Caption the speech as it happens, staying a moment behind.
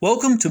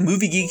Welcome to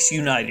Movie Geeks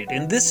United.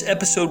 In this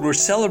episode, we're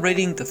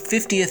celebrating the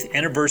 50th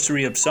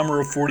anniversary of Summer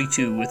of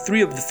 42 with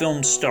three of the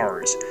film's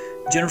stars,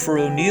 Jennifer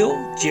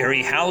O'Neill,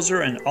 Jerry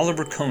Hauser, and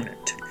Oliver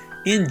Conant.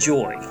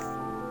 Enjoy.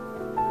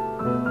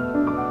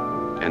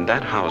 And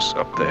that house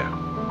up there,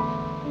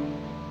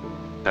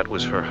 that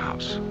was her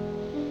house.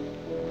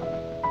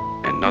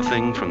 And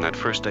nothing from that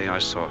first day I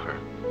saw her,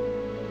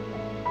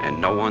 and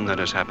no one that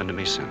has happened to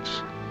me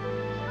since,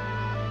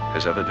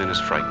 has ever been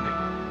as frightening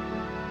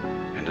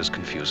and as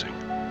confusing.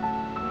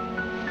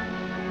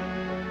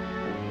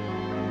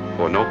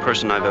 For no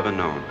person I've ever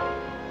known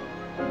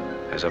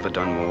has ever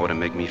done more to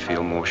make me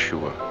feel more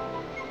sure,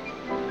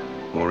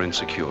 more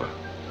insecure,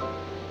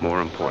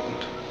 more important,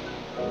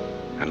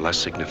 and less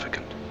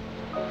significant.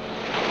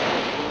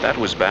 That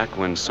was back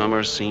when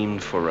summer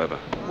seemed forever.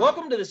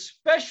 Welcome to the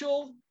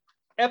special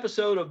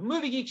episode of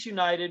Movie Geeks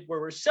United, where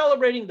we're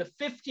celebrating the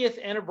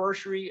 50th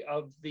anniversary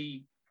of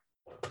the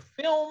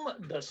film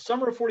The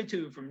Summer of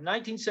 42 from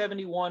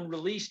 1971,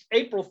 released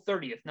April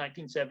 30th,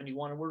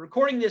 1971. And we're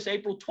recording this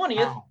April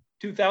 20th, wow.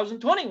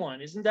 2021.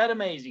 Isn't that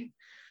amazing?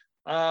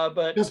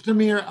 But just a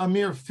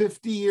mere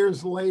 50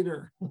 years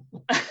later.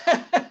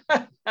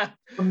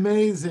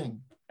 Amazing.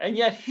 And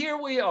yet here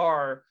we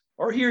are,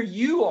 or here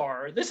you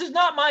are. This is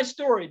not my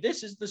story.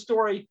 This is the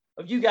story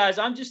of you guys.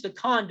 I'm just a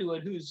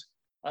conduit who's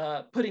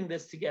putting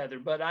this together.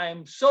 But I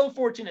am so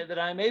fortunate that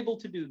I'm able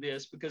to do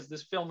this because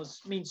this film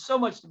means so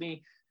much to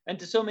me and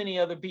to so many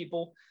other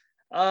people.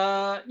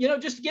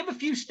 Just to give a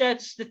few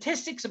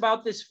statistics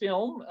about this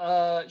film,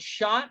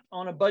 shot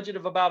on a budget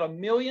of about $1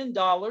 million,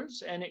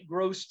 and it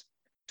grossed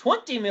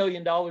 $20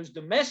 million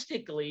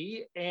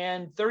domestically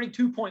and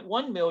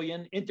 $32.1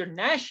 million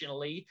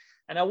internationally.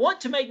 And I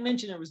want to make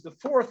mention it was the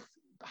fourth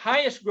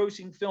highest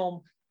grossing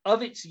film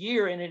of its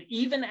year, and it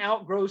even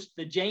outgrossed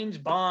the James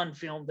Bond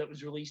film that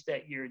was released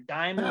that year,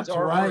 Diamonds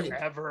Are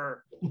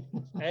Forever,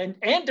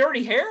 and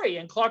Dirty Harry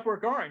and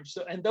Clockwork Orange.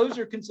 So, and those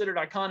are considered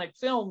iconic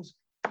films.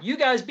 You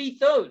guys beat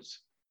those.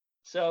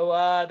 So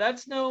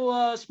that's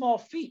no small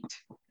feat.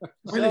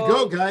 Way to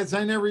go, guys.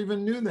 I never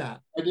even knew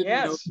that. I didn't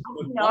know.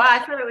 No, I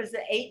thought it was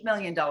the $8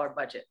 million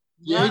budget.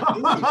 Yeah.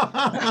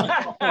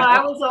 Well,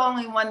 I was the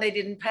only one they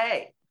didn't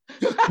pay.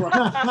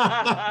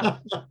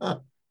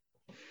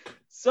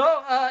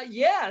 So,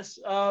 yes.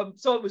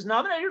 So it was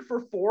nominated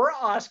for 4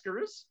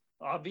 Oscars.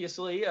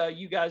 Obviously,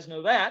 you guys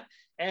know that.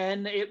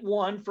 And it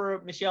won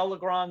for Michel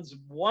Legrand's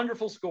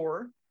wonderful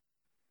score.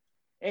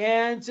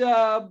 And,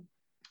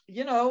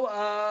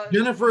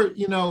 Jennifer,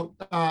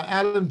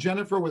 Adam,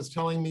 Jennifer was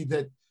telling me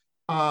that,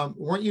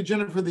 weren't you,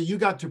 Jennifer, that you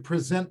got to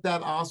present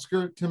that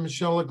Oscar to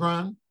Michel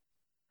Legrand?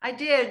 I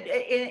did.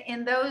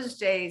 In those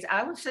days,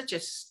 I was such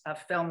a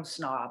film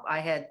snob.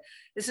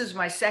 This is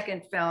my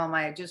second film.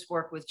 I had just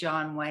worked with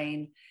John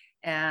Wayne,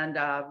 and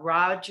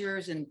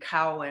Rogers and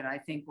Cowan, I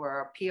think,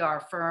 were a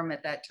PR firm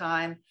at that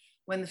time.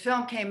 When the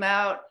film came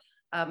out,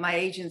 my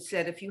agent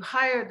said, if you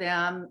hire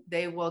them,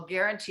 they will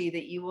guarantee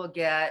that you will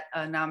get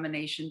a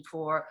nomination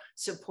for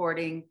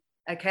supporting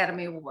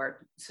Academy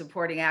Award,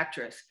 supporting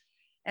actress.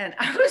 And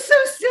I was so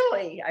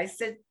silly. I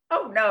said,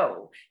 oh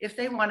no, if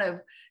they want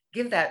to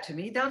give that to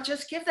me, they'll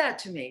just give that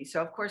to me.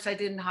 So of course I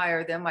didn't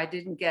hire them. I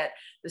didn't get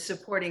the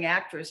supporting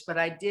actress, but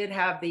I did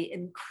have the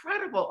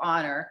incredible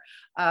honor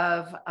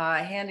of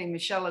handing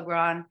Michel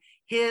Legrand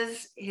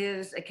his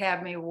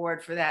Academy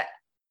Award for that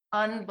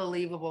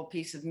unbelievable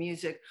piece of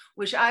music,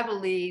 which I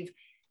believe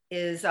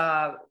is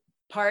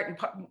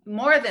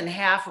more than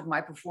half of my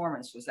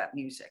performance was that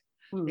music.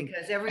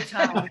 Because every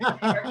time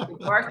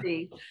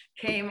Dorothy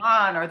came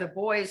on, or the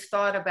boys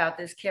thought about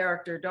this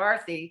character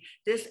Dorothy,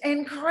 this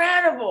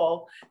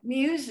incredible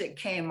music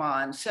came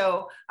on.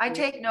 So I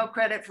take no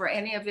credit for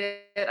any of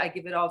it. I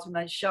give it all to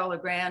Michel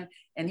Legrand,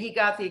 and he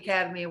got the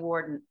Academy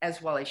Award,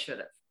 as well he should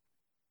have.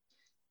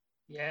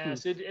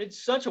 Yes,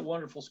 it's such a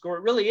wonderful score.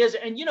 It really is.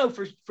 And,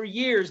 for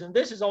years, and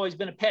this has always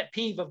been a pet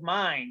peeve of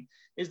mine,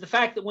 is the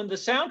fact that when the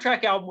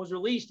soundtrack album was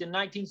released in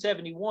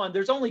 1971,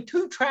 there's only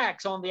 2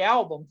 tracks on the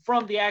album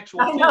from the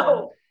actual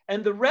film,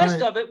 and the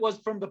rest of it was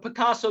from the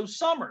Picasso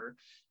Summer.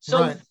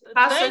 So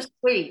Picasso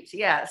Suite,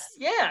 yes.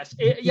 Yes,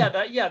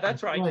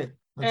 that's right.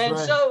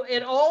 So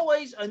it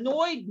always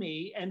annoyed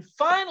me, and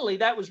finally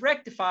that was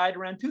rectified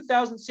around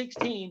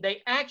 2016.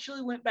 They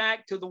actually went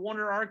back to the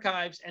Warner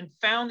Archives and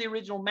found the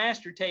original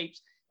master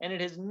tapes, and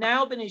it has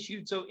now been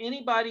issued. So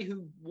anybody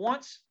who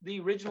wants the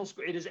original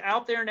score, it is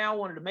out there now. I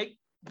wanted to make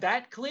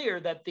that clear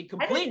that the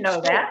complete I didn't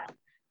know that.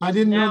 I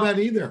didn't know that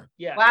either.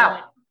 Yeah.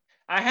 Wow.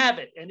 I have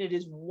it, and it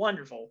is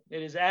wonderful.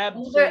 It is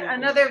absolutely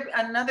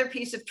another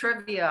piece of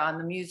trivia on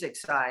the music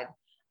side.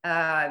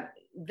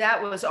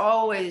 That was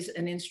always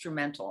an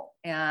instrumental.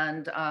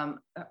 And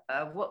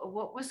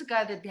what was the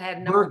guy that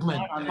had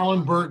Bergman,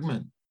 Alan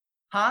Bergman.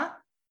 Huh?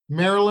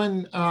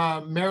 Marilyn and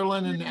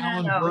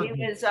Alan Bergman.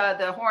 He was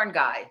the horn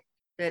guy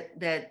that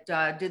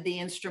did the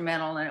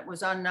instrumental, and it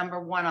was on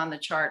 #1 on the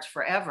charts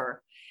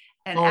forever.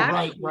 And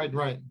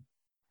right.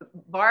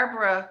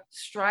 Barbara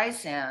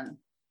Streisand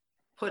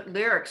put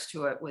lyrics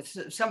to it.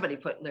 Somebody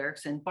put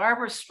lyrics, and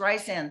Barbara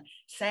Streisand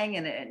sang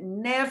in it. It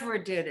never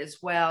did as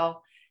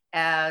well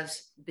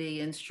as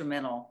the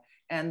instrumental,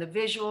 and the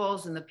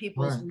visuals and the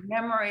people's Right.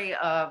 memory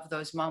of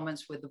those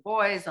moments with the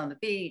boys on the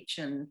beach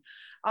and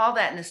all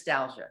that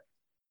nostalgia.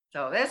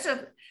 So that's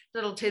a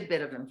little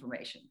tidbit of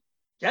information.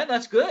 Yeah,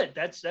 that's good.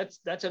 That's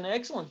an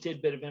excellent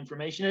tidbit of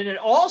information. And it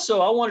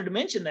also, I wanted to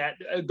mention that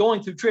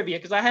going through trivia,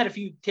 because I had a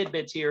few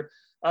tidbits here,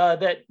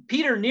 that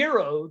Peter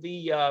Nero,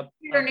 the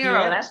Peter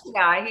Nero, that's the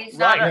guy. He's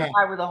right. not a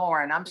guy with a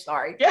horn. I'm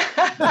sorry. Yeah.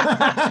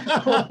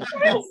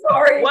 I'm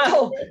sorry.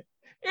 Well,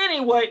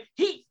 anyway,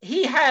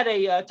 he had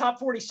a top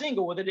 40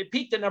 single with it. It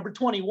peaked at number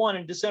 21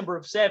 in December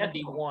of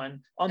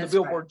 71 on the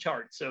Billboard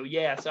chart. So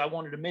yes, I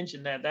wanted to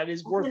mention that. That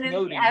is worth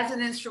noting. As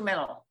an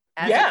instrumental.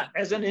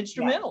 As an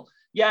instrumental.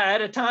 Yeah,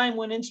 at a time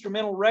when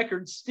instrumental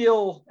records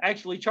still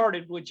actually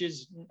charted, which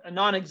is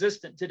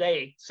non-existent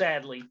today,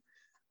 sadly.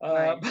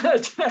 Right.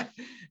 But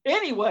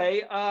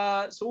anyway,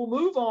 so we'll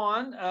move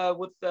on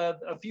with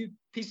a few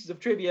pieces of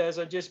trivia, as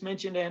I just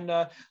mentioned. And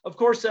of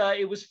course,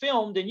 it was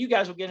filmed, and you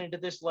guys will get into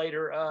this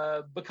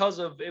later, because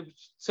of it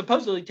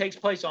supposedly takes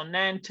place on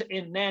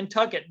in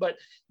Nantucket, but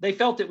they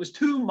felt it was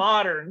too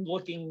modern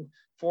looking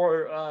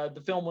for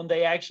the film when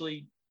they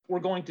actually were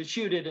going to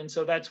shoot it. And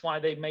so that's why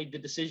they made the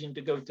decision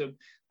to go to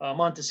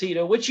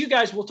Montecito, which you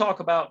guys will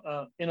talk about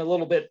in a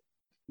little bit.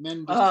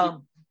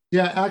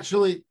 Yeah,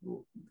 actually,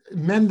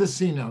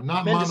 Mendocino,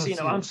 not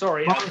Mendocino. Montecito. I'm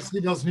sorry.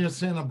 Montecito's near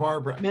Santa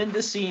Barbara.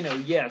 Mendocino,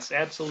 yes,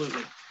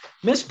 absolutely.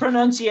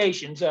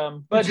 Mispronunciations,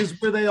 but which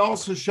is where they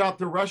also shot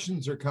The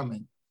Russians Are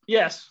Coming.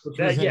 Yes,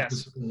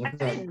 yes. I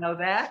didn't know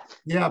that.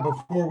 Yeah,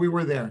 before we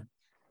were there,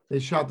 they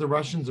shot The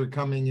Russians Are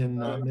Coming in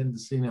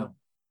Mendocino.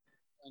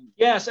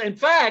 Yes, in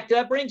fact,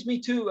 that brings me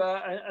to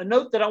a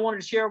note that I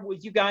wanted to share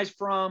with you guys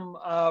from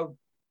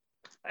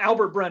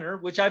Albert Brenner,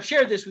 which I've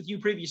shared this with you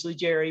previously,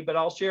 Jerry, but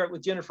I'll share it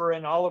with Jennifer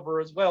and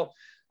Oliver as well.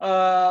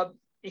 I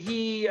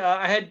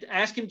had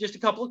asked him just a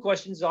couple of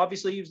questions.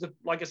 Obviously, he was,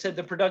 like I said,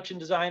 the production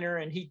designer,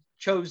 and he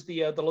chose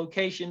the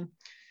location.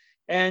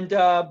 And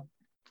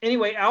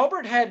anyway,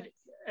 Albert had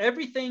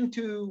everything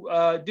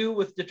to do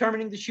with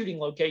determining the shooting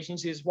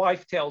locations, his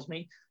wife tells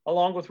me,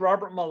 along with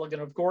Robert Mulligan,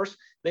 of course.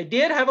 They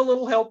did have a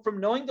little help from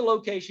knowing the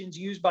locations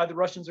used by The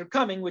Russians Are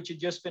Coming, which had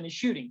just finished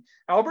shooting.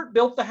 Albert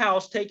built the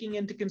house taking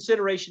into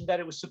consideration that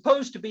it was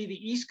supposed to be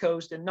the East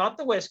Coast and not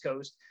the West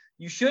Coast.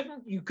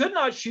 You could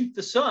not shoot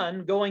the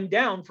sun going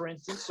down, for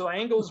instance, so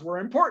angles were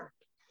important.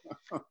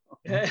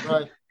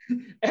 Right.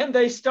 And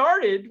they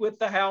started with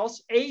the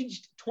house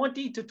aged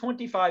 20 to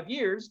 25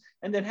 years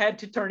and then had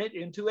to turn it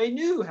into a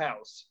new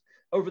house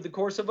over the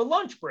course of a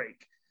lunch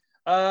break.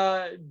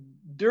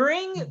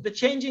 During the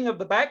changing of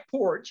the back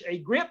porch, a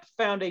grip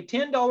found a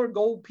 $10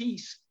 gold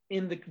piece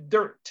in the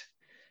dirt.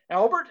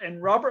 Albert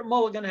and Robert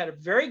Mulligan had a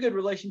very good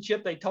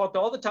relationship. They talked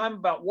all the time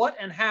about what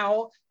and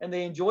how, and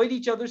they enjoyed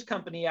each other's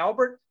company.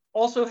 Albert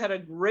also had a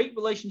great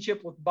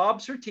relationship with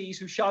Bob Surtees,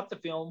 who shot the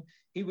film.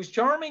 He was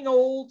charming,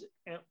 old.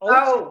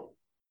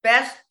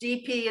 Best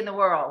DP in the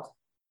world.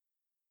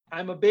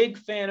 I'm a big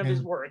fan of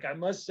his work, I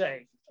must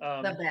say.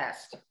 The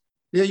best.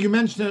 Yeah, you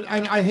mentioned it.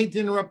 I hate to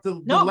interrupt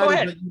the no, letter, go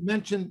ahead.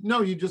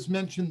 But you just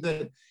mentioned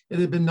that it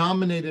had been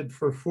nominated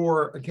for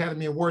 4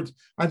 Academy Awards.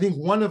 I think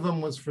one of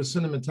them was for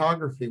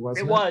cinematography,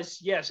 wasn't it? It was,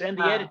 yes, and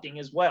the editing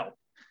as well.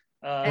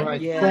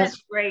 And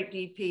that's great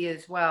DP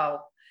as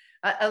well.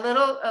 A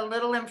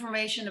little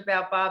information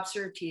about Bob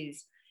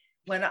Surtees.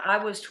 When I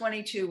was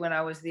 22, when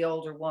I was the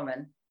older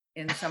woman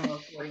in Summer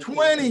of 42.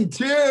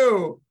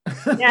 22.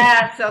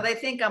 Yeah, so they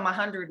think I'm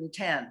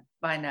 110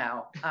 by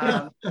now.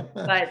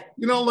 But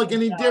you don't look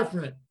any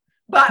different.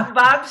 But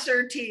Bob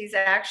Surtees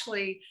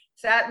actually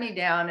sat me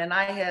down, and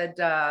I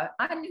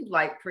knew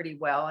light pretty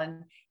well,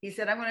 and he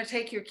said, I'm going to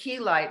take your key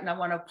light, and I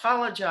want to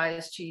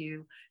apologize to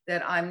you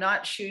that I'm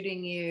not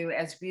shooting you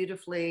as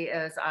beautifully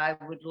as I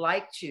would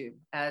like to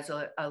as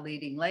a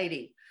leading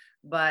lady,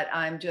 but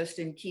I'm just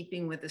in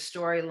keeping with the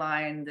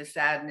storyline, the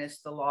sadness,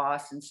 the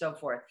loss, and so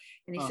forth.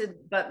 And he said,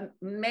 but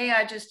may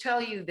I just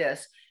tell you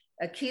this,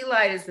 a key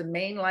light is the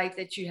main light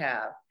that you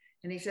have.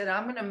 And he said,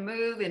 I'm going to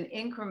move in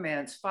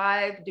increments,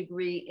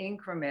 5-degree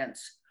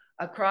increments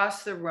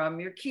across the room,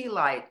 your key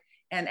light.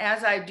 And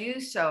as I do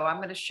so, I'm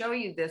going to show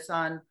you this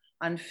on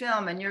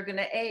film, and you're going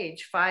to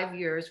age 5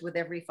 years with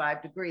every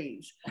 5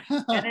 degrees.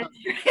 And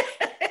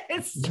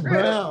it's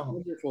true. Wow.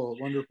 Wonderful,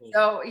 wonderful.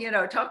 So,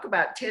 talk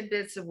about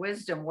tidbits of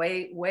wisdom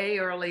way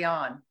early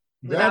on.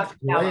 That's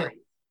great.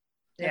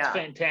 That's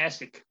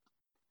fantastic.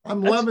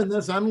 I'm loving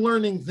this. I'm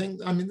learning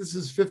things. I mean, this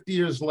is 50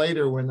 years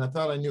later when I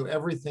thought I knew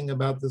everything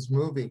about this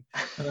movie,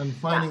 and I'm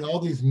finding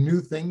all these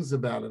new things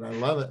about it. I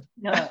love it.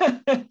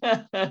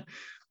 Yeah.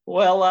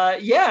 Well,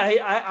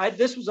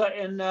 this was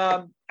and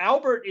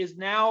Albert is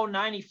now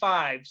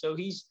 95. So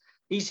he's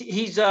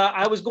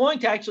I was going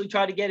to actually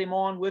try to get him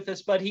on with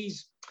us, but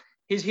his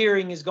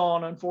hearing is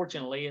gone,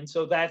 unfortunately. And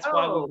so that's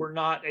why we were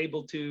not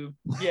able to.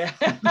 Yeah.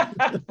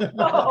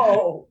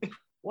 Oh.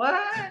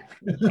 What?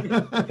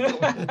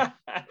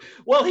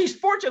 Well, he's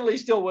fortunately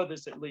still with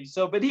us at least.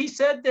 So, but he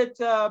said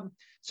that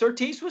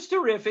Surtees was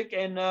terrific.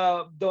 And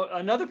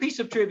another piece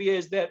of trivia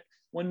is that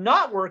when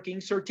not working,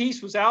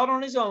 Surtees was out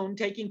on his own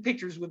taking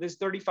pictures with his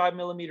 35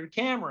 millimeter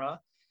camera,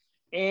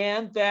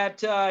 and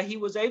that he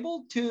was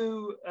able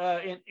to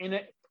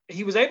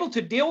he was able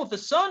to deal with the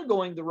sun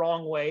going the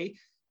wrong way,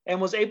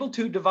 and was able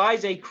to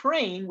devise a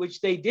crane,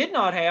 which they did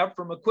not have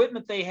from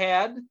equipment they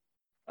had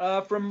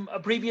from a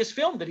previous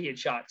film that he had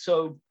shot.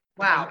 So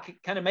wow, he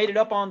kind of made it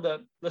up on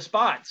the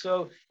spot.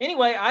 So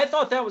anyway, I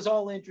thought that was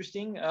all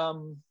interesting,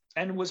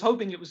 and was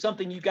hoping it was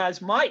something you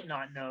guys might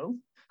not know.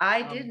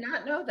 I did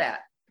not know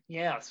that.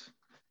 Yes.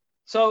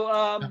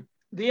 So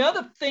the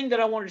other thing that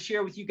I wanted to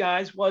share with you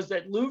guys was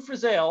that Lou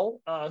Frizzell,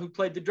 who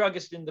played the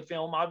druggist in the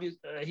film, obviously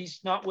he's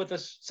not with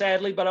us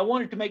sadly, but I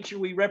wanted to make sure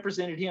we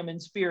represented him in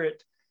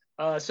spirit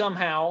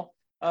somehow,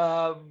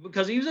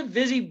 because he was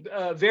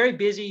a very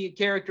busy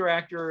character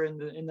actor in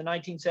the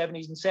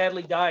 1970s, and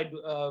sadly died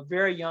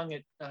very young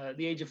at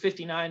the age of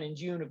 59 in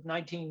June of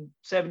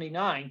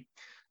 1979.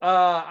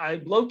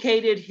 I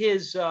located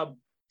his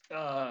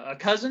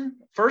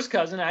first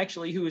cousin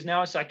actually, who is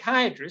now a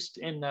psychiatrist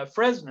in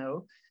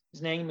Fresno.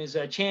 His name is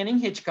Channing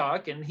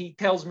Hitchcock, and he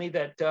tells me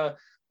that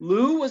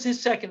Lou was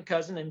his second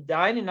cousin and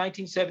died in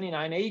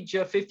 1979, age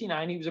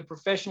 59. He was a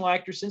professional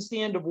actor since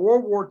the end of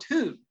World War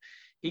II.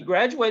 He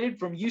graduated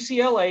from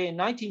UCLA in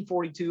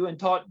 1942 and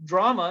taught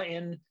drama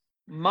in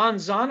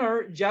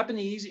Manzanar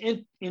Japanese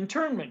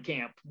internment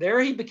camp. There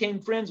he became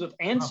friends with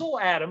Ansel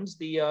Adams,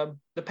 the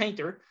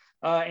painter.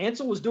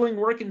 Ansel was doing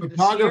work in the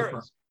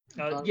Sierras.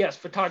 Yes,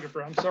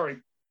 photographer. I'm sorry.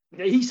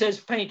 He says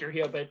painter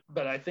here,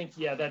 but I think,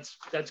 yeah, that's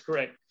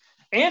correct.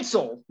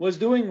 Ansel was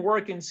doing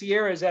work in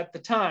Sierras at the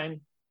time,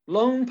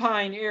 Lone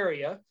Pine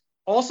area,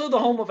 also the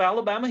home of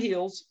Alabama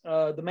Hills,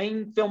 the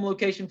main film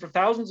location for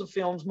thousands of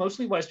films,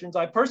 mostly Westerns.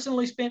 I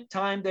personally spent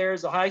time there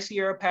as a High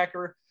Sierra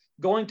packer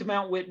going to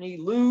Mount Whitney.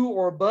 Lou,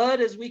 or Bud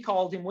as we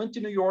called him, went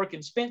to New York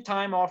and spent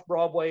time off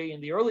Broadway.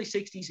 In the early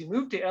 60s, he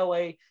moved to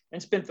LA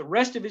and spent the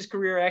rest of his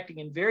career acting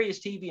in various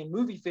TV and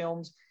movie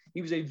films.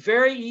 He was a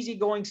very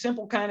easygoing,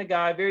 simple kind of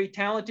guy, very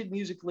talented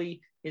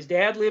musically. His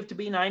dad lived to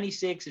be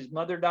 96. His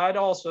mother died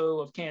also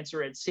of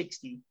cancer at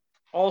 60.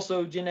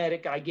 Also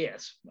genetic, I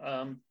guess.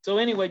 So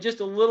anyway, just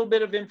a little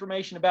bit of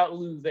information about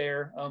Lou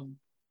there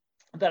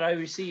that I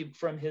received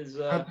from his.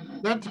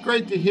 That's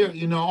great to hear.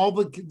 You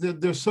know,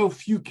 there's so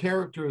few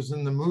characters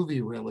in the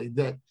movie, really,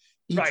 that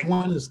each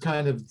one is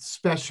kind of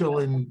special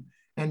and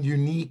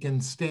unique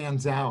and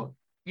stands out.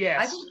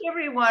 Yes. I think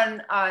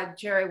everyone,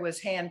 Jerry,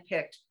 was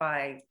handpicked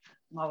by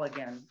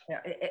Mulligan.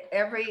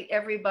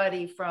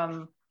 Everybody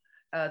from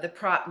the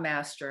prop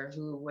master,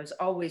 who was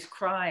always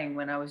crying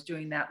when I was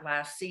doing that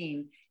last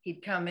scene.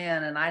 He'd come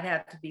in and I'd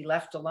have to be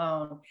left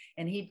alone,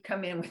 and he'd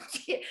come in with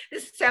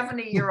this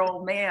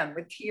 70-year-old man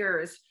with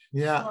tears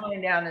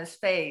flowing down his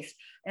face,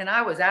 and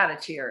I was out of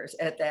tears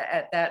at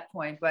that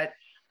point. But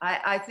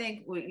I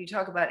think when you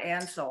talk about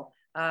Ansel,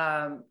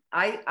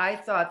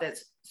 I thought that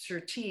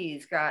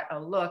Surtees got a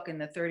look in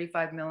the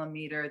 35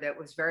 millimeter that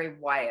was very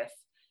Wyeth,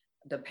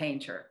 the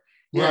painter.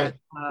 Right.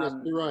 Yes,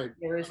 you're right.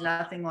 There is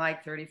nothing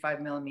like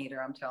 35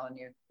 millimeter, I'm telling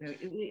you.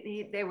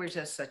 They were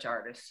just such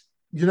artists.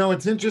 You know,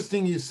 it's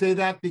interesting you say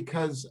that,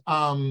 because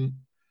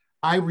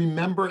I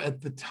remember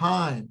at the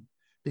time,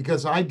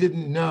 because I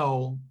didn't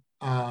know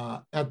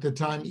at the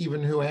time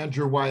even who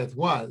Andrew Wyeth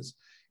was.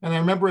 And I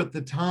remember at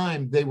the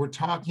time they were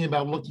talking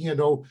about looking at,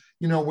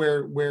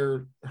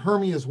 where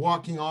Hermie is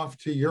walking off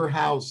to your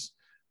house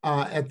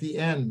at the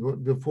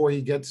end before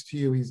he gets to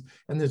you.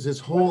 And there's this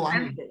whole,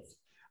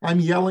 I'm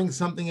yelling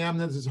something at him.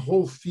 There's this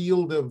whole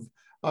field of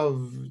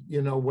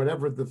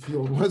whatever the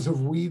field was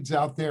of weeds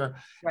out there,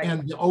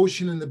 and the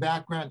ocean in the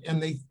background.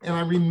 And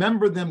I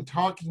remember them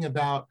talking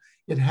about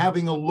it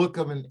having a look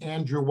of an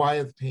Andrew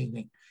Wyeth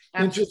painting.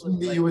 Absolutely. Interesting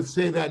that you would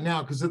say that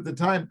now, because at the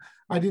time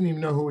I didn't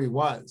even know who he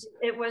was.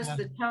 It was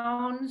the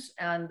tones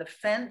and the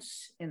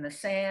fence in the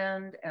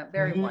sand,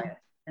 very Wyeth,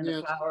 and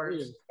the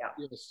flowers.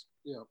 Yes.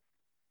 Yeah.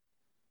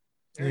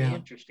 Very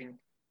interesting.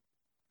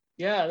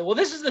 Yeah, well,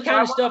 this is the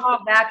kind of stuff.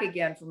 I'll back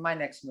again for my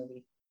next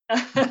movie.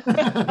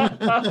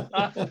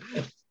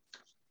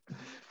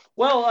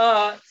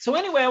 Well, so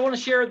anyway, I want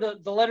to share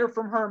the letter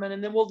from Herman,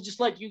 and then we'll just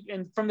let you,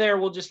 and from there,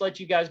 we'll just let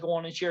you guys go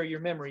on and share your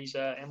memories,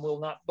 and we'll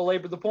not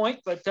belabor the point.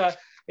 But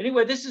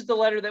anyway, this is the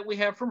letter that we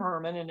have from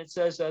Herman, and it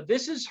says,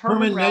 this is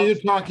Herman. Now you're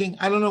talking,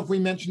 I don't know if we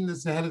mentioned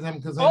this ahead of time,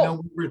 because I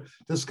know we were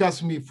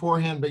discussing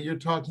beforehand, but you're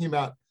talking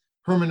about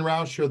Herman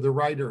Rauscher, the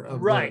writer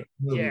of the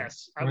movie.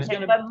 Yes. I was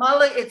But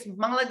it's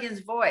Mulligan's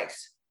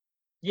voice.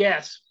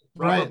 Yes.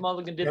 Robert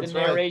Mulligan did the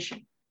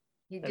narration.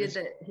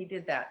 Right. He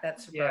did that.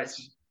 That's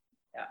surprising. Yes.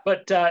 Yeah.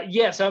 But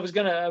yes, I was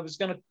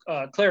gonna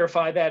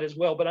clarify that as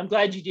well. But I'm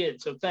glad you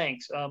did. So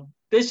thanks.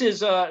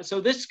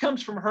 This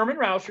comes from Herman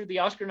Rauscher, the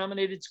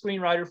Oscar-nominated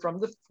screenwriter from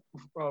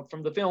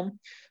the film.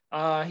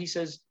 He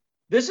says,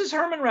 "This is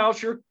Herman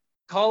Rauscher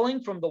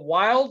calling from the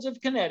wilds of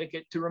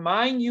Connecticut to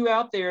remind you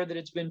out there that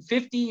it's been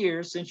 50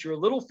 years since your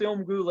little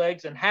film grew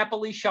legs and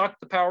happily shocked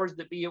the powers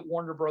that be at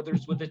Warner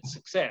Brothers with its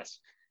success.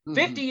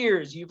 50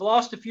 years, you've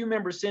lost a few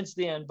members since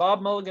then.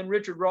 Bob Mulligan,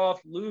 Richard Roth,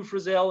 Lou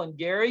Frizzell, and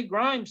Gary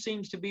Grimes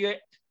seems to be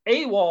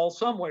AWOL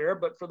somewhere,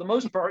 but for the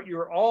most part,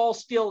 you're all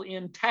still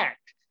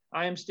intact.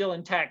 I am still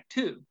intact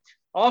too.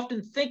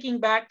 Often thinking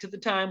back to the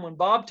time when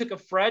Bob took a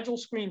fragile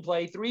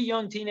screenplay, 3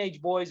 young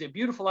teenage boys, a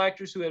beautiful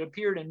actress who had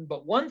appeared in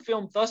but one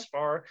film thus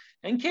far,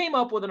 and came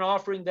up with an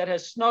offering that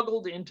has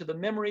snuggled into the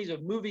memories of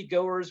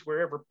moviegoers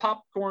wherever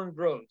popcorn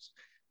grows.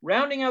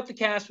 Rounding out the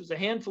cast was a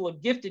handful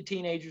of gifted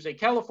teenagers, a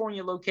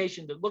California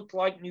location that looked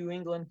like New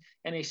England,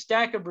 and a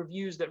stack of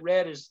reviews that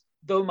read as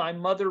though my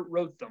mother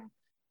wrote them.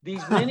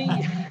 These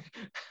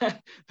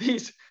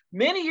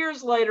many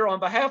years later, on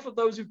behalf of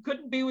those who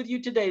couldn't be with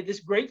you today, this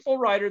grateful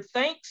writer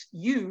thanks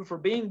you for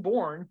being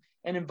born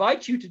and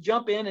invites you to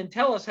jump in and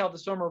tell us how the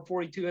summer of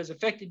 42 has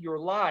affected your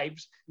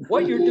lives,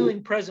 what you're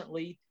doing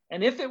presently,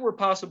 and if it were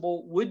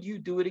possible, would you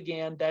do it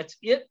again? That's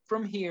it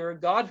from here.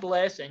 God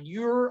bless, and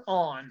you're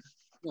on.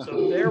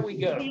 So there we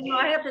go.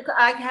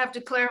 I have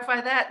to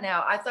clarify that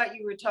now. I thought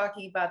you were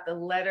talking about the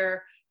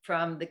letter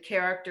from the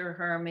character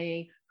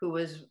Hermie, who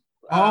was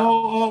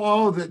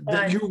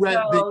that you read.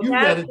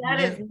 That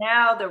is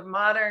now the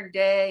modern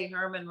day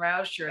Herman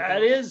Rauscher.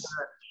 That is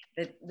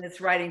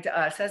that's writing to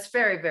us. That's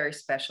very, very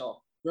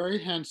special. Very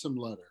handsome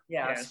letter.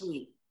 Yeah, yes.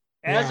 Sweet.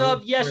 As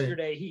of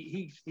yesterday,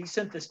 he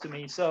sent this to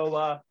me.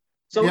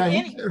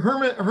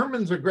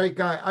 Herman's a great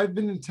guy. I've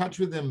been in touch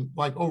with him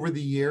like over the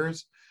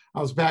years. I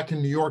was back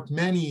in New York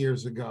many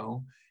years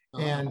ago,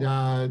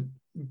 and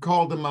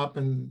called him up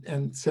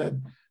and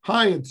said,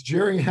 "Hi, it's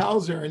Jerry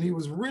Hauser," and he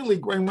was really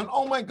great. And went,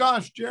 "Oh my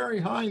gosh, Jerry,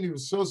 hi!" And he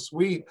was so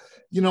sweet.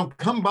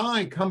 Come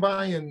by,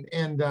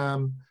 and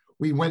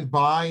we went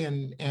by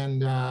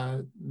and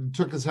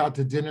took us out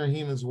to dinner. He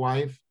and his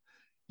wife,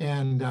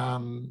 and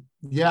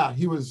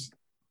he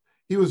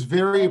was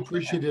very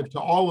appreciative to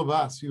all of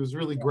us. He was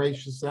really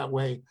gracious that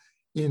way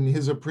in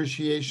his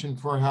appreciation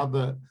for how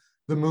the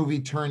movie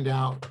turned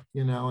out,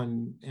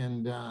 and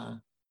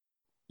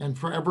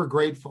forever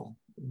grateful,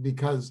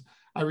 because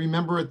I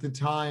remember at the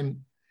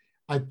time,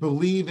 I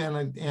believe,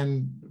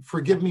 and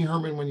forgive me,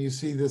 Herman, when you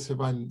see this if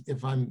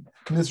I'm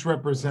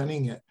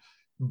misrepresenting it,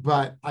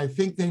 but I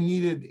think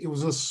it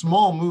was a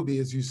small movie,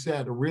 as you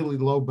said, a really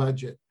low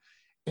budget,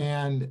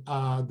 and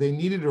they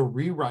needed a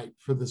rewrite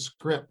for the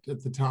script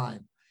at the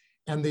time,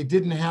 and they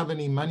didn't have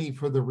any money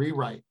for the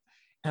rewrite.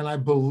 And I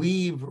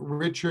believe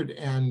Richard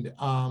and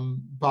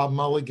Bob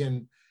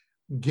Mulligan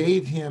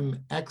gave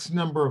him X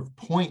number of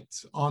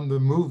points on the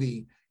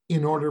movie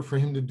in order for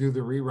him to do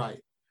the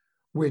rewrite,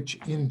 which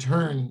in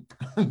turn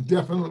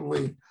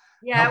definitely.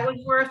 Yeah, it was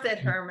worth it,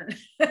 Herman.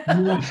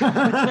 That's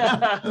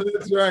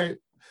right.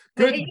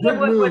 Good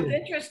what's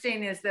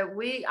interesting is that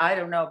I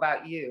don't know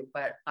about you,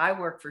 but I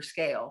work for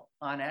Scale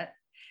on it.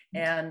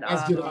 And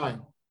as did I.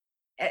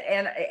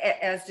 And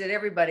as did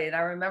everybody. And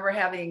I remember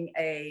having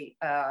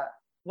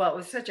it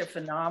was such a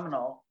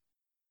phenomenal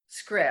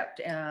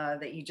script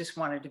that you just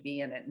wanted to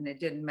be in it, and it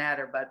didn't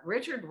matter. But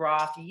Richard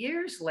Roth,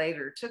 years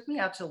later, took me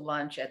out to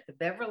lunch at the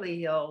Beverly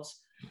Hills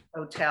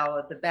Hotel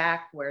at the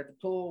back where the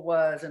pool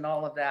was and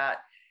all of that.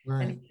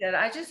 Right. And he said,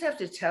 "I just have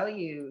to tell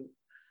you,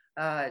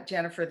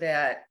 Jennifer,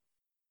 that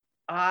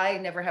I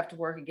never have to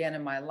work again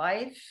in my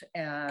life.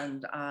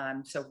 And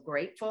I'm so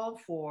grateful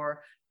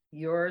for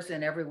yours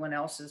and everyone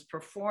else's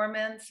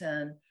performance."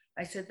 And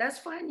I said, "That's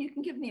fine. You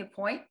can give me a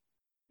point.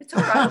 It's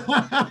all right."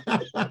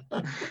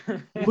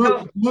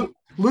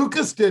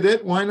 Lucas did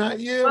it. Why not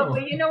you? Well,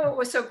 you know what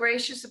was so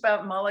gracious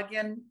about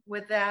Mulligan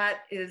with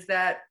that is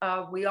that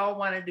we all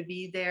wanted to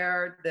be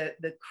there.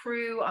 The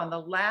crew on the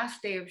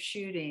last day of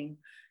shooting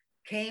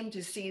came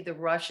to see the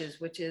rushes,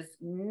 which is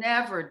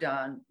never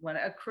done. When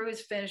a crew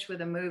is finished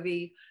with a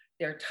movie,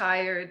 they're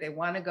tired, they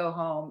want to go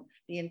home.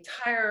 The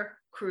entire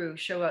crew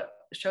showed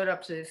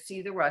up to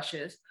see the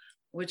rushes,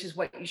 which is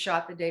what you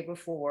shot the day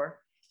before.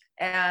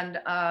 And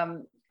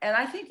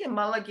I think that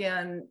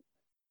Mulligan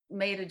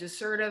made a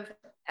decerted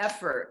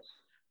effort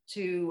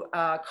to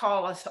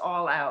call us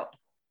all out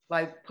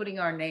by putting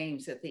our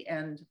names at the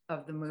end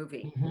of the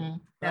movie. Mm-hmm.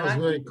 That was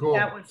very cool.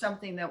 That was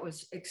something that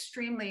was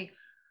extremely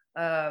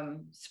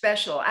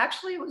special.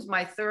 Actually, it was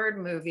my third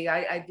movie.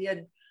 I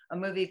did a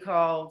movie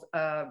called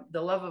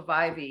The Love of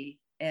Ivy,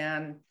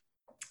 and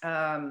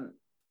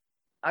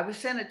I was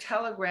sent a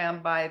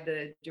telegram by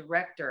the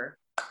director,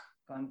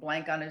 going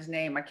blank on his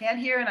name. I can't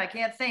hear and I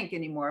can't think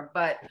anymore,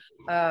 but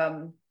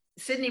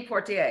Sidney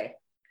Poitier.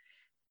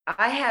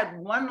 I had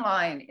one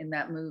line in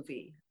that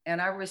movie,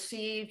 and I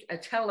received a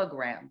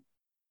telegram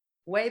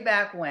way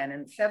back when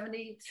in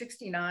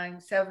 69,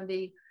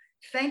 70,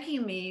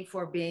 thanking me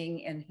for being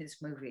in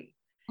his movie.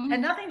 Had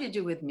nothing to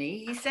do with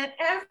me. He sent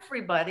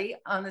everybody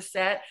on the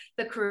set,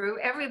 the crew,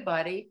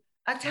 everybody,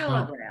 a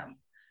telegram.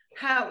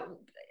 How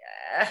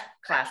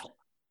classic,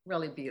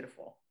 really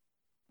beautiful.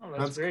 Oh,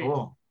 that's very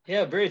cool.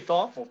 Yeah, very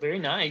thoughtful, very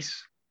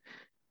nice.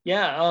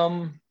 Yeah.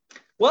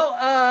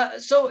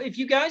 So if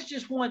you guys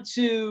just want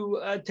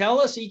to tell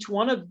us, each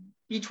one of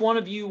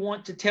you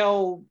want to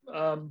tell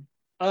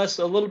us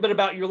a little bit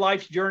about your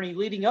life's journey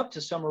leading up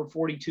to Summer of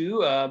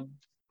 42,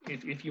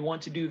 if you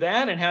want to do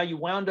that, and how you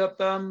wound up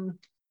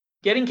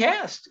getting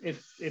cast,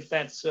 if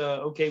that's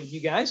okay with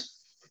you guys.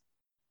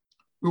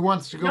 Who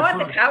wants to You go know what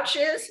the first? couch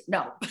is?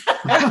 No.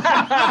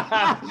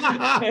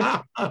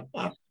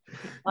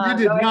 You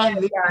did Go not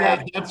ahead, leave guys.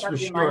 that, that's I'll for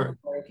tell you my sure.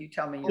 story if you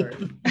tell me yours.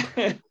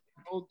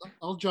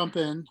 I'll jump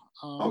in.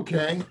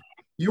 Okay.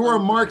 You were a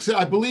Marxist.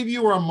 I believe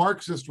you were a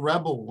Marxist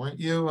rebel, weren't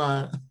you?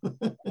 I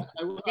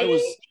Me?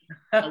 was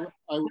Are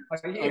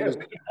you,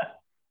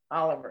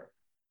 Oliver?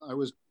 I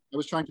was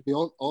trying to be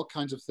all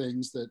kinds of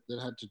things that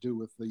had to do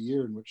with the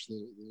year in which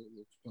the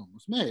film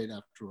was made.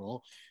 After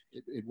all,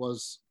 it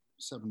was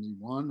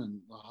 71 and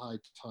the high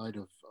tide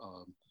of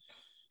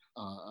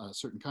a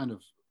certain kind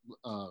of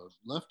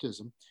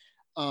leftism.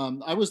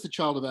 I was the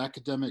child of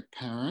academic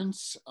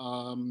parents,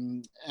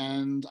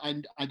 and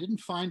I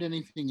didn't find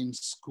anything in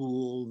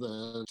school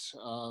that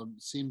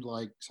seemed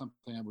like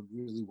something I would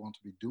really want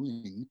to be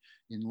doing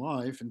in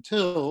life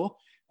until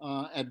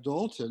at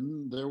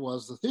Dalton, there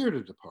was the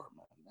theater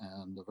department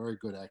and a very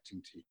good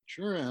acting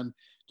teacher. And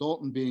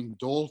Dalton being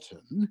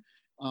Dalton,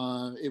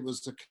 it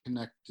was a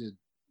connected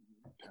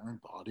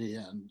parent body,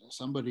 and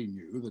somebody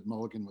knew that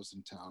Mulligan was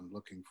in town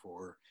looking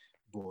for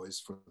boys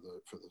for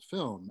the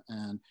film.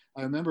 And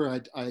I remember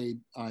I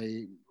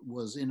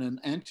was in an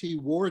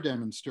anti-war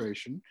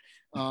demonstration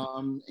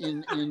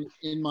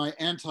in my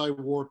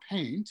anti-war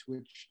paint,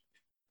 which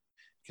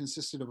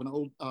consisted of an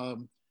old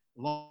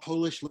long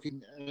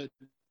Polish-looking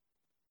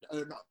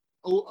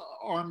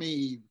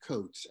army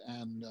coat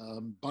and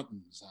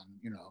buttons,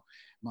 and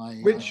my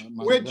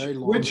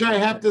which I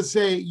have to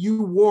say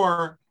you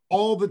wore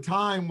all the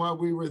time while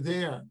we were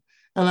there.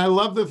 And I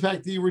love the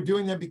fact that you were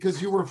doing that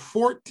because you were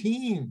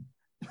 14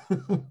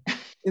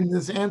 in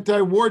this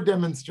anti-war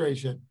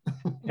demonstration.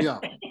 Yeah.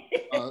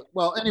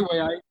 Well,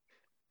 anyway,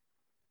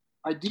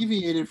 I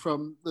deviated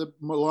from the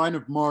line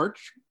of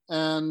march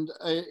and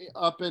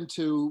up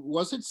into,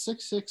 was it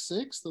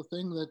 666, the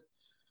thing that,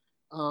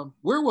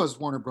 where was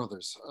Warner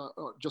Brothers?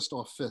 Just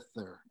off Fifth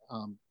there.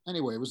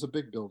 Anyway, it was a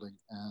big building,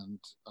 and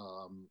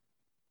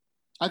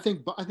I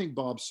think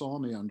Bob saw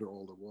me under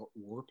all the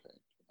war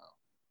paint.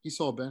 He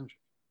saw Benji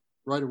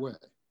right away.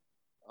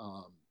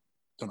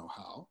 Don't know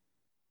how,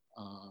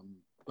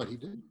 but he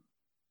did.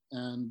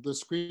 And the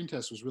screen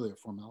test was really a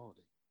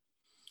formality.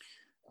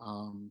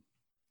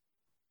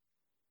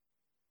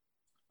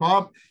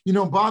 Bob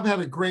had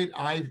a great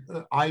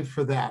eye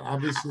for that.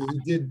 Obviously,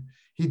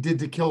 he did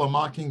To Kill a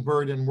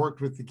Mockingbird and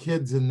worked with the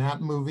kids in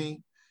that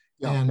movie.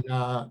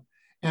 Yeah.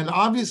 And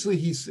obviously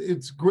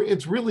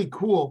it's really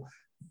cool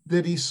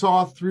that he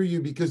saw through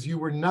you because you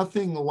were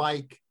nothing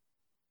like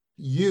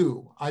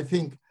you. I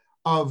think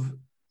of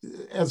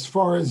as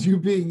far as you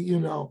being,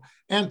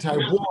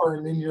 anti-war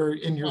and in your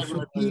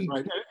fatigue.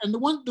 Right. And the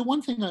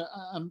one thing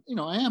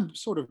I am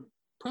sort of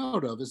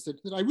proud of is that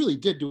I really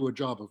did do a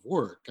job of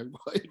work.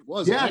 It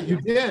was. Yeah, you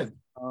did.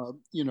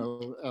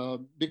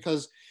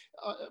 Because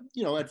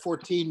at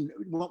 14,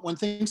 one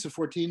thinks of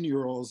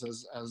 14-year-olds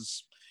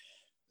as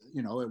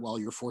well,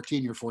 you're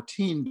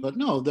 14, but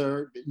no,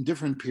 they're in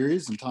different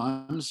periods and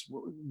times.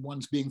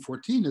 One's being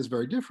 14 is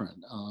very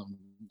different.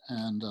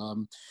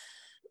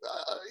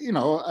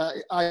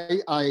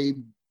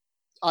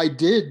 I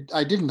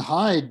didn't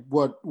hide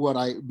what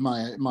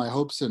my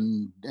hopes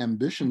and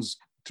ambitions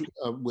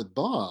with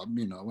Bob,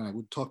 when I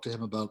would talk to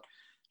him about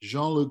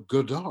Jean-Luc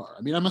Godard.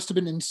 I mean, I must have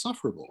been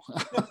insufferable.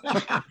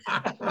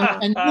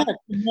 and yet,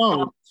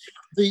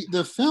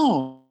 the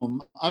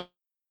film,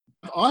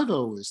 I've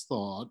always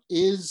thought,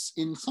 is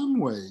in some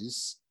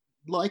ways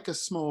like a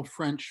small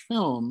French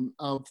film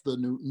of the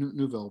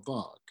Nouvelle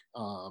Vague.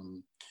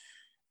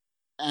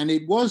 And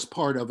it was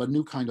part of a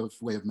new kind of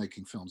way of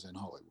making films in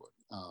Hollywood.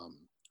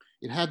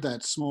 It had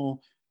that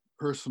small,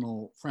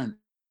 personal French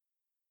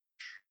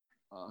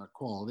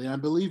quality. And I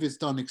believe it's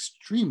done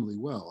extremely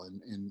well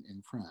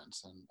in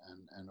France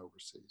and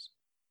overseas.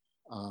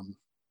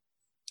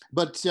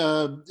 But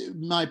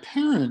my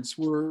parents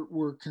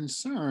were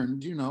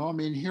concerned, I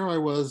mean, here I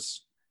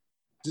was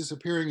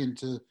disappearing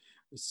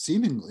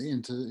seemingly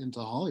into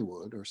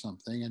Hollywood or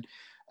something.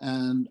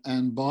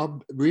 And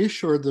Bob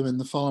reassured them in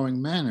the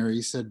following manner.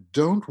 He said,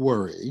 "Don't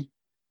worry,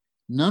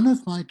 none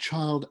of my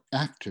child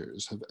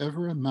actors have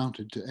ever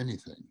amounted to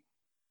anything."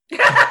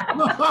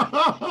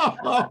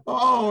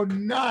 Oh,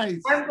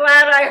 nice. I'm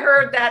glad I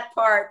heard that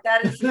part.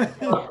 That is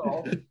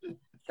historical.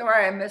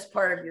 Sorry, I missed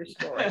part of your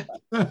story.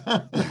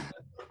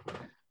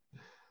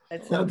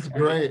 That's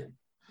great.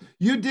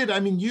 You did.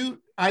 I mean,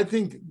 I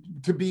think,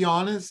 to be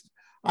honest,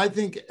 I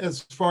think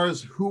as far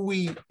as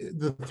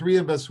the three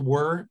of us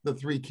were, the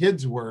three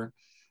kids were,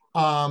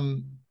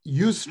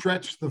 you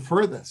stretched the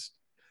furthest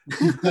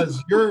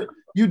because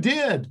you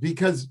did,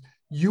 because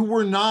you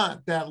were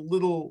not that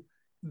little,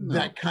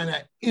 that kind of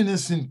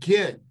innocent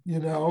kid,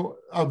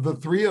 of the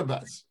three of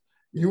us.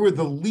 You were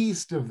the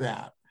least of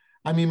that.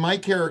 I mean, my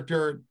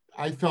character,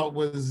 I felt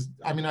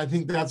I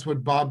think that's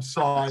what Bob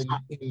saw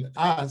in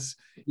us,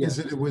 is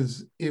that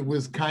it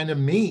was kind of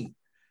me.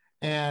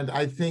 And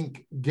I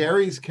think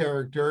Gary's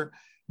character,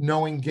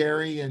 knowing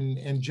Gary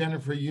and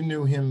Jennifer, you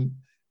knew him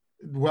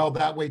well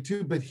that way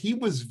too, but he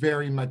was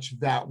very much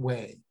that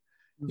way.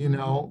 you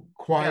know,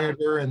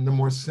 quieter and the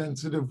more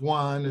sensitive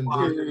one, and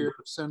Interior,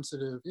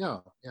 sensitive. Yeah,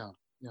 yeah,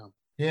 yeah.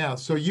 yeah.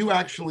 So you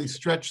actually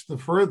stretched the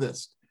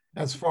furthest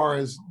as far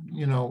as,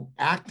 you know,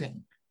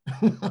 acting.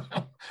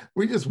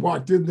 We just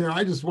walked in there.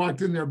 I just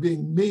walked in there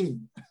being me,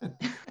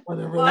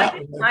 whatever Well, that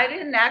was. I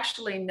didn't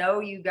actually know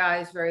you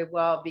guys very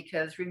well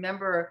because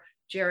remember,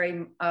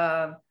 Jerry,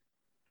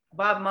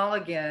 Bob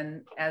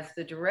Mulligan, as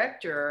the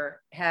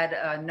director, had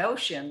a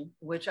notion,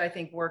 which I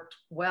think worked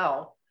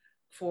well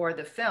for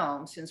the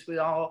film, since we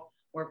all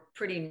were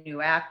pretty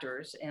new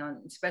actors, and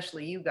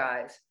especially you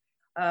guys,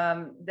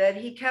 that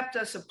he kept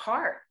us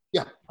apart.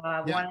 Yeah.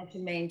 Wanted to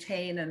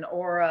maintain an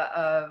aura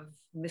of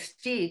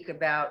mystique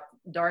about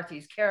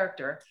Dorothy's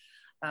character.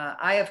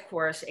 I, of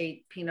course,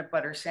 ate peanut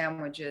butter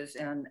sandwiches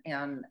and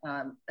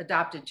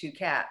adopted 2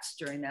 cats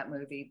during that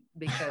movie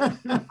because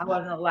I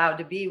wasn't allowed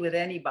to be with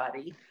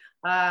anybody.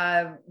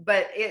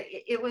 But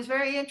it was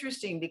very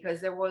interesting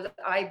because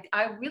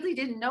I really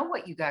didn't know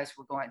what you guys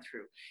were going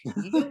through.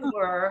 You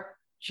were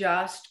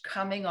just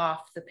coming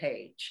off the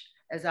page.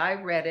 As I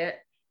read it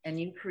and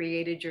you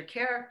created your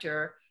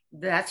character,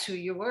 that's who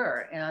you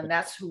were, and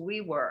that's who we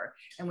were.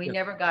 And we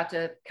never got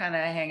to kind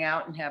of hang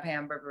out and have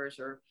hamburgers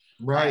or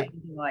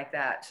anything like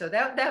that. So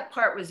that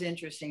part was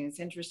interesting.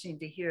 It's interesting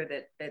to hear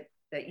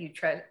that you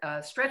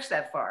stretched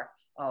that far,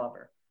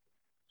 Oliver.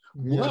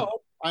 Yeah.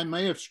 Well, I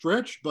may have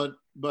stretched, but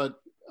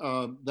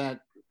that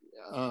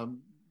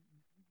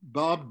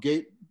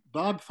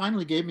Bob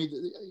finally gave me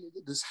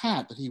this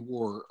hat that he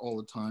wore all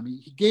the time.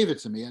 He gave it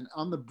to me, and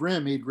on the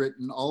brim he'd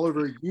written,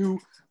 "Oliver, you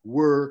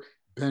were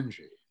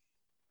Benji."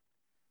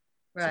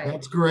 Right. So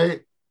that's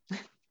great.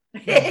 That's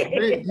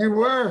great.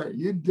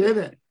 You did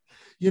it.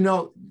 You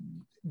know,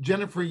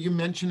 Jennifer, you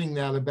mentioning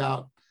that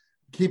about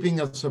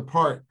keeping us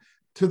apart,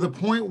 to the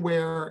point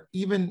where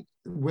even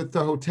with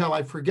the hotel,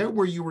 I forget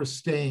where you were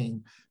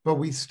staying, but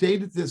we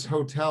stayed at this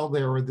hotel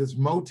there, or this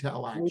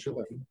motel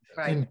actually,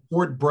 in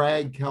Fort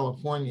Bragg,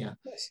 California.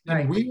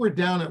 And we were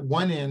down at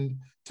one end,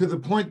 to the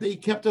point they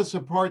kept us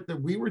apart,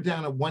 that we were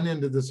down at one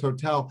end of this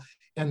hotel.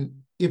 And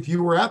if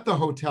you were at the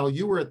hotel,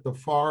 you were at the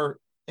far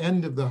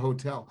end of the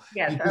hotel.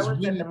 Yes, I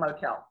was at the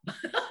motel.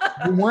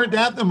 You weren't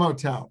at the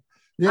motel.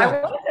 Yeah.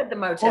 I was at the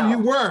motel. Oh, you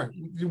were.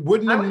 You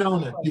wouldn't have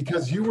known it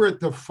because you were at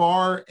the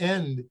far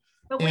end.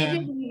 But we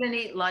didn't even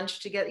eat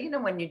lunch together. You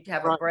know, when you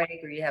have a break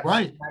or you have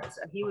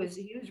he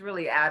was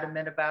really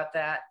adamant about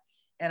that,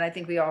 and I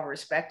think we all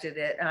respected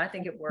it, and I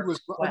think it worked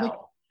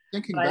well.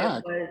 Thinking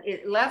back,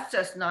 it left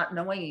us not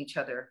knowing each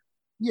other.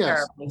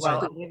 Yes,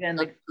 well,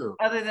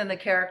 other than the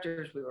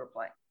characters we were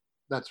playing.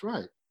 That's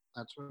right.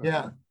 That's right.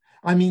 Yeah,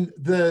 I mean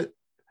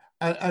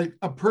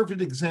a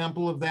perfect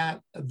example of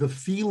that, the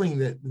feeling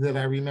that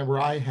I remember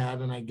I had,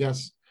 and I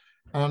guess,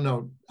 I don't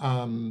know,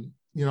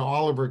 you know,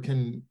 Oliver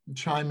can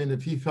chime in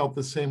if he felt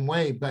the same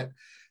way, but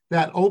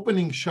that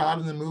opening shot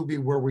in the movie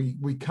where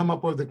we come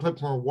up over the cliff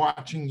and we're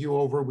watching you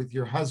over with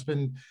your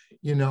husband,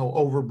 you know,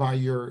 over by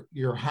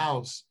your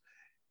house,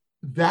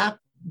 that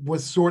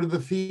was sort of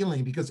the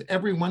feeling, because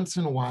every once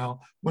in a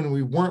while when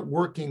we weren't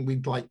working,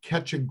 we'd like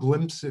catch a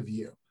glimpse of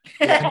you.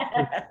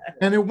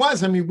 And it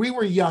was, I mean, we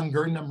were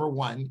younger, number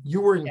one. You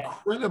were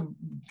incredible,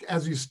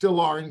 as you still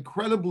are,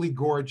 incredibly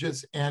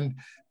gorgeous and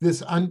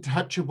this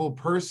untouchable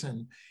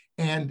person.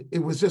 And it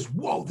was just,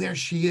 whoa, there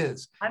she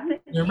is. I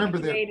remember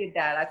created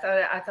that.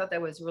 I thought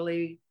that was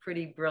really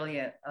pretty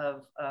brilliant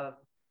of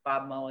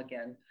Bob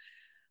Mulligan.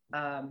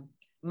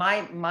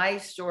 My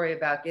story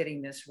about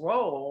getting this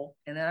role,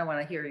 and then I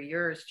want to hear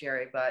yours,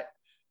 Jerry, but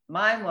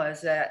mine was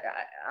that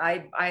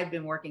I had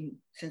been working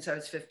since I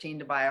was 15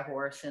 to buy a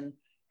horse, and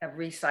have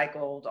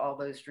recycled all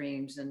those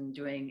dreams and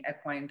doing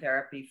equine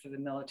therapy for the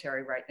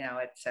military right now,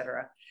 et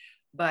cetera.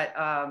 But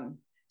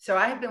so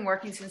I had been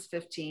working since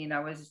 15.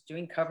 I was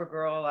doing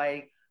CoverGirl.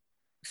 I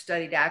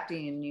studied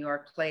acting in New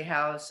York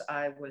Playhouse.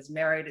 I was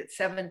married at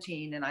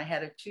 17 and I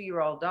had a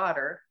 2-year-old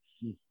daughter.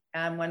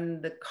 And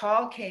when the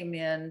call came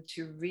in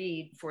to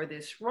read for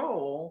this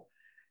role,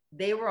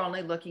 they were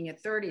only looking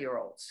at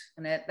 30-year-olds.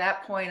 And at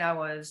that point I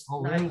was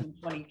not even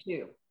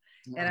 22.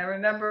 And I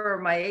remember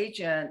my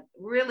agent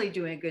really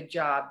doing a good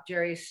job,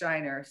 Jerry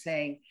Steiner,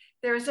 saying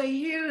there's a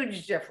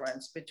huge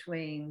difference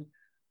between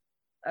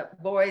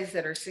boys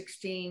that are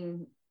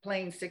 16,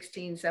 playing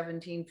 16,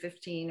 17,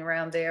 15,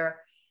 around there,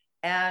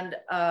 and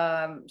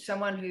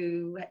someone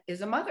who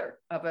is a mother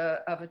of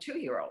a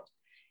 2-year-old.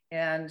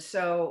 And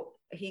so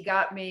he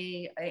got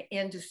me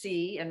in to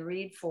see and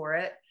read for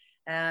it.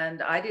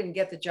 And I didn't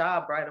get the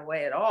job right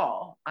away at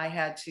all. I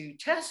had to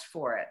test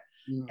for it.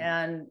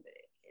 And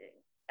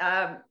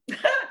I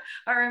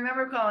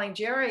remember calling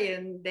Jerry,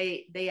 and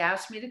they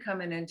asked me to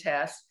come in and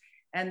test.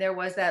 And there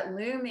was that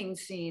looming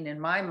scene in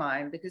my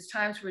mind, because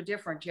times were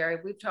different, Jerry.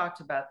 We've talked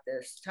about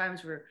this.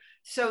 Times were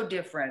so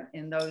different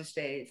in those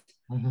days.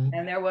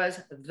 And there was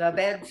the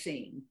bed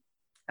scene.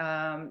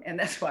 And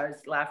that's why I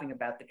was laughing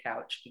about the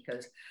couch,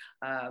 because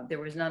there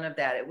was none of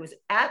that. It was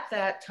at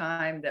that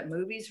time that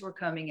movies were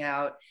coming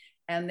out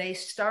and they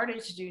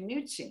started to do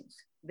nude scenes.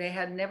 They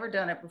had never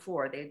done it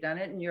before. They'd done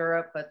it in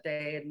Europe, but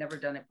they had never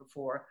done it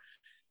before.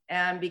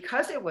 And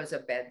because it was a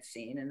bed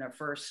scene and a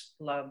first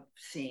love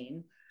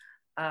scene,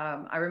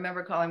 I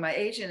remember calling my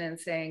agent and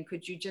saying,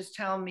 could you just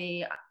tell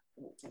me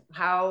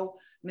how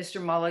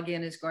Mr.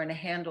 Mulligan is going to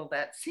handle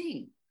that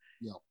scene?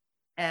 Yeah.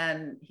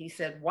 And he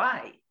said,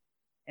 why?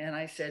 And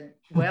I said,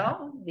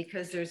 well,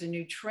 because there's a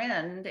new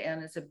trend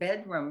and it's a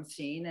bedroom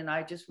scene. And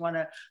I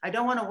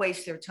don't want to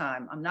waste their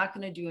time. I'm not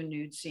going to do a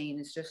nude scene.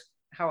 It's just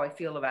how I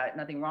feel about it.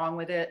 Nothing wrong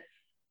with it.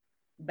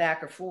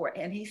 Back or forth.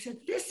 And he said,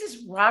 this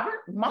is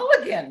Robert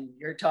Mulligan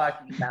you're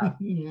talking about.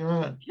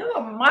 Yeah. Kill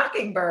a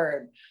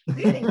Mockingbird. You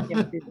didn't do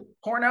the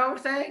porno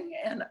thing.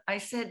 And I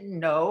said,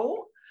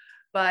 no,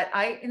 but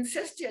I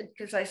insisted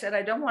because I said,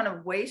 I don't want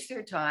to waste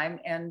their time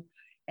and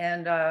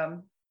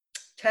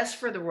test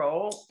for the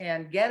role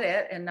and get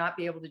it and not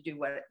be able to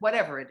do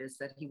whatever it is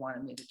that he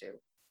wanted me to do.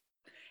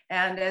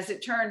 And as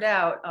it turned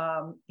out,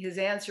 his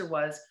answer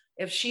was,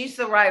 if she's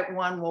the right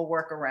one, we'll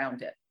work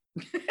around it.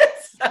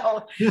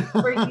 So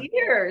for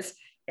years,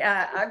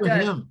 I've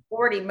done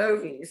 40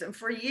 movies, and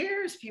for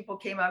years people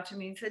came up to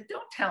me and said,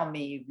 don't tell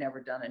me you've never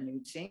done a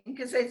nude scene,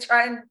 because they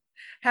try and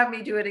have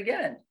me do it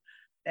again.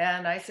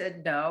 And I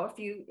said, no,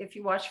 if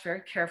you watch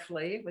very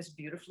carefully, it was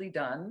beautifully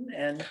done.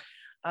 And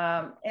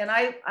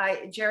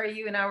Jerry,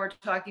 you and I were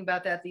talking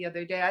about that the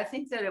other day. I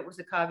think that it was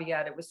a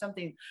caveat. It was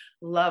something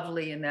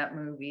lovely in that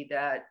movie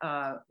that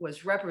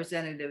was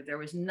representative. There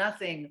was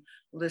nothing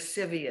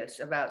lascivious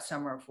about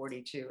Summer of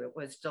 42. It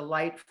was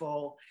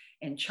delightful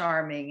and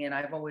charming. And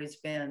I've always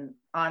been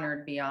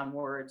honored beyond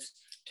words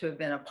to have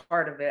been a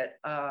part of it.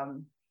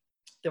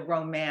 The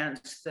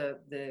romance,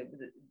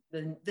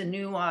 the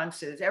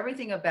nuances,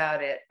 everything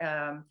about it.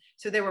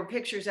 So there were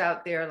pictures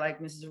out there like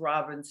Mrs.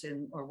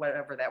 Robinson or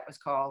whatever that was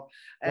called.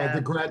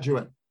 The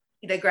Graduate.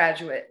 The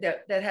Graduate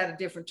that had a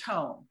different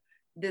tone.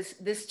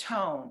 This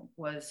tone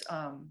was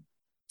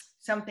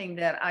something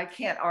that I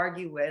can't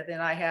argue with.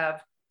 And I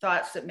have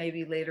thoughts that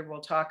maybe later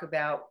we'll talk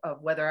about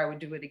of whether I would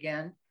do it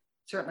again.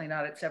 Certainly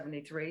not at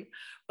 73,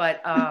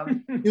 but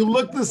you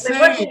look the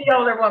same. I wasn't the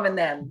older woman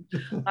then.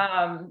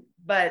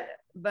 But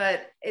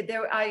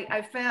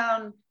I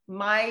found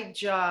my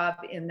job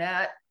in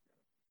that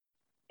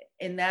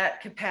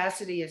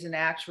capacity as an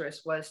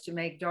actress was to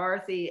make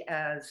Dorothy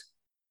as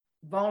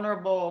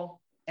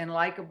vulnerable and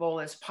likable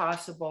as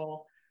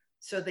possible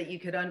so that you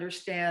could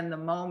understand the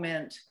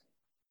moment.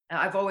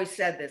 I've always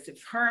said this,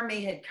 if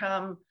Hermie had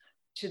come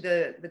to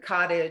the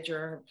cottage or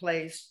her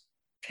place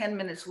 10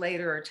 minutes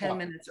later or 10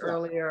 minutes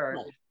earlier,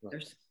 or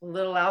there's a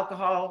little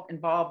alcohol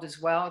involved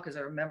as well, because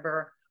I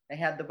remember they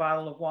had the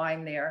bottle of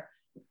wine there,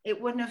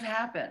 it wouldn't have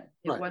happened.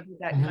 It wasn't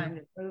that kind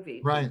of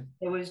movie. Right.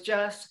 It was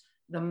just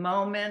the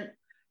moment,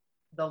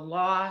 the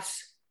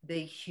loss, the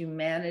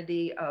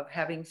humanity of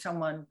having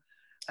someone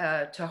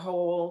to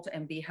hold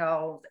and be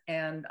held.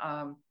 And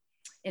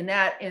in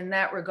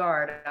that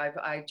regard,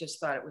 I just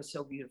thought it was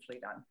so beautifully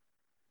done.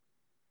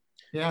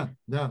 Yeah,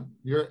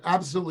 you're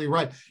absolutely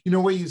right. You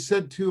know what you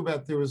said too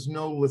about there was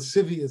no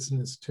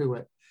lasciviousness to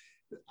it.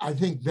 I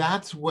think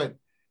that's what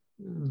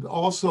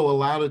also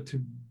allowed it to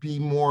be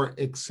more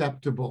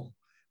acceptable,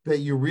 that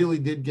you really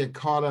did get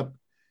caught up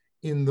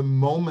in the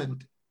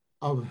moment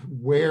of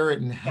where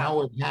and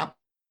how it happened.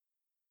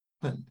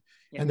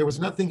 Yeah. And there was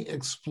nothing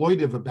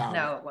exploitive about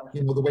it.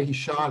 You know, the way he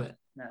shot it.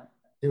 No.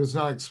 It was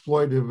not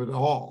exploitive at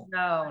all.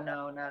 No,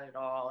 not at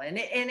all. And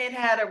it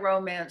had a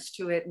romance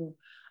to it. And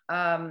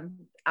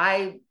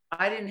I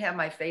didn't have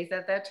my faith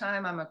at that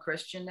time. I'm a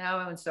Christian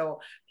now. And so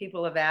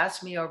people have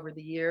asked me over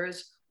the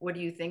years, what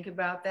do you think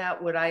about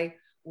that? Would I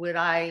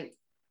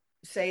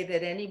say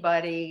that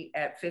anybody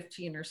at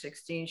 15 or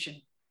 16 should,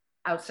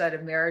 outside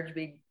of marriage,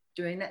 be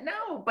doing that?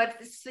 No, but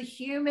it's the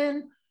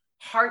human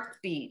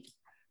heartbeat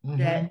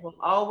that will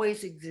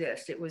always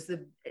exist. It was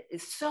the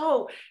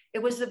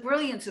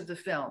brilliance of the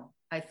film.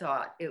 I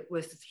thought it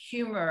was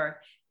humor.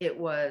 It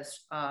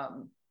was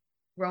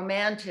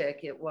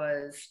romantic. It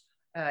was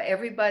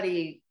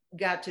everybody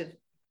got to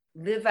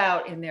live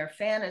out in their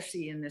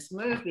fantasy in this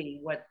movie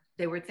what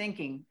they were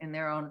thinking in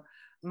their own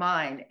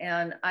mind.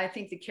 And I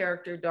think the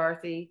character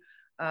Dorothy,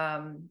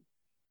 the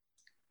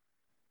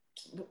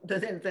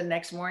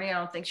next morning, I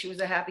don't think she was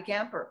a happy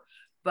camper.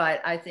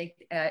 But I think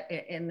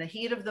in the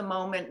heat of the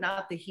moment,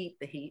 not the heat,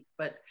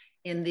 but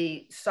in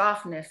the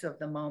softness of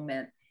the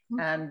moment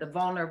and the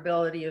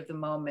vulnerability of the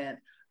moment,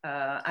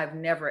 I've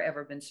never,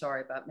 ever been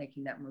sorry about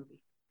making that movie.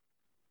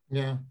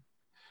 Yeah.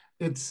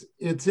 It's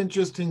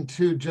interesting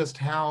too, just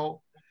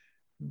how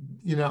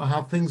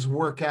things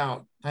work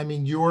out. I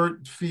mean,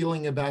 your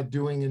feeling about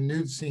doing a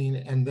nude scene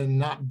and then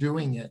not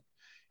doing it.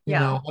 You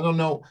know,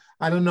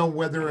 I don't know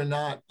whether or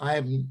not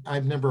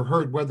I've never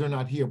heard whether or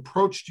not he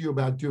approached you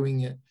about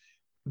doing it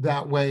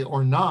that way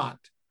or not,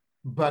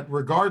 but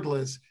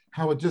regardless,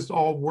 how it just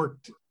all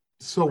worked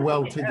so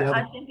well together.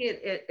 I think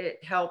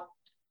it helped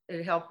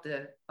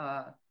the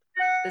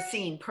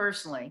scene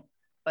personally,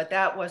 but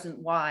that wasn't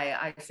why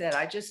I said.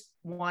 I just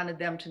wanted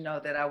them to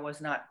know that I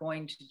was not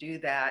going to do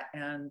that,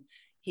 and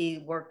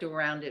he worked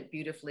around it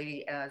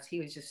beautifully, as he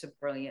was just a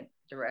brilliant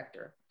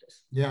director.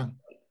 Yeah,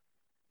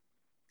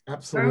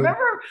 Absolutely.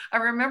 I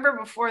remember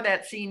before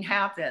that scene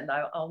happened,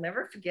 I'll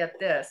never forget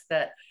this,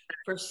 that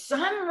for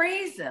some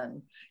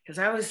reason, because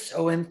I was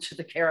so into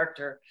the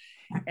character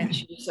and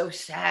she was so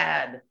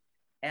sad,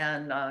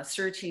 and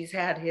Surtees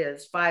had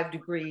his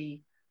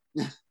 5-degree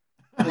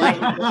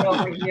light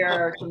over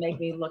here to make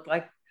me look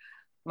like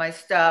my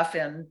stuff,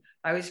 and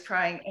I was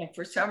crying, and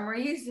for some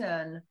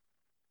reason,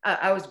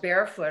 I was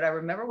barefoot. I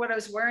remember what I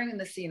was wearing in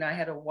the scene. I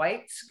had a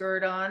white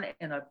skirt on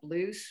and a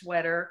blue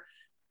sweater,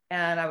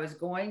 and I was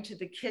going to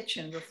the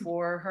kitchen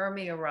before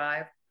Hermie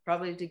arrived,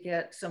 probably to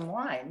get some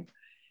wine.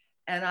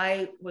 And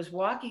I was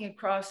walking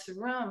across the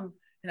room,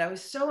 and I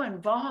was so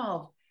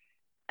involved.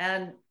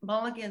 And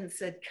Mulligan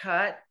said,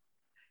 cut.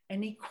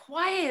 And he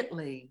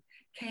quietly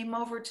came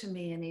over to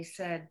me and he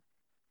said,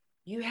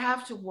 you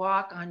have to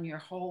walk on your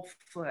whole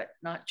foot,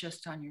 not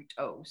just on your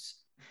toes.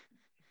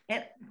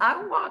 And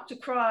I walked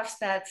across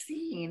that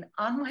scene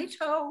on my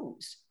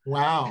toes.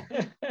 Wow.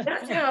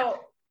 That's how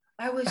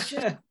I was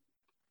just,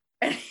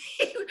 and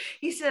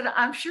he said,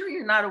 I'm sure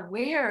you're not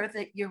aware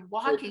that you're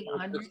walking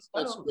on your toes.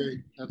 That's great.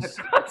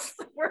 Across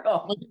the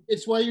world.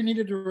 It's why you need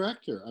a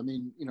director. I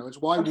mean, it's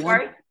why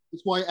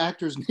it's why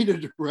actors need a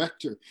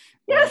director.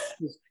 Yes.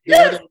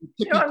 Yes.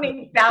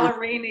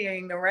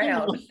 Ballerinaing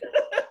around.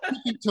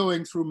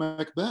 Tiptoeing through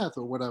Macbeth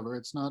or whatever.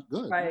 It's not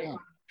good. Right. Yeah.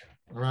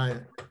 Right.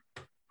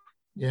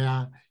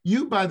 Yeah.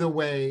 You, by the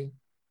way,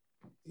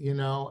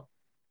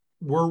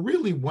 were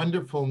really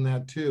wonderful in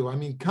that too. I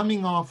mean,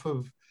 coming off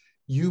of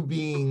you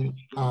being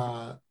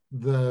Clairol,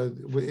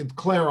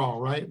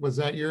 right? Was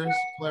that yours?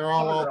 Clairol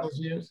all those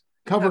years?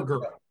 Cover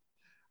girl.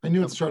 I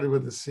knew it started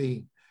with a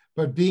C.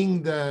 But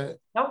being the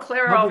no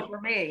Clairol for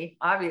me,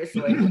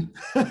 obviously.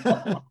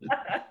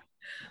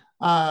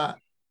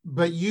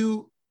 But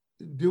you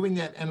doing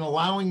that and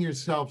allowing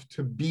yourself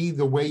to be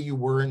the way you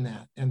were in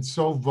that, and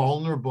so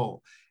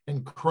vulnerable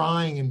and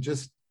crying and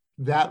just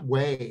that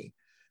way,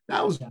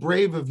 that was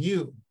brave of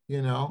you.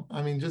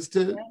 I mean, just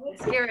to. Yeah,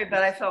 it's scary,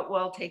 but I felt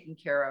well taken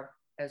care of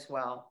as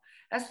well.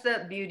 That's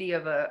the beauty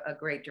of a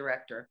great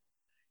director,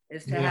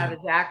 is to have his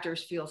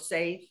actors feel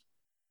safe.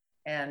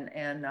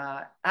 And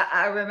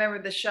I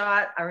remember the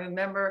shot. I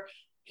remember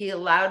he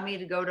allowed me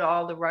to go to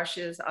all the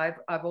rushes.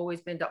 I've always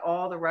been to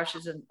all the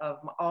rushes of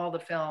all the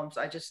films.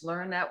 I just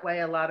learned that way.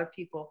 A lot of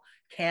people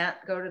can't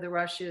go to the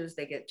rushes.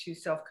 They get too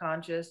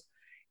self-conscious.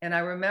 And I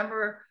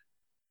remember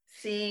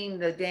seeing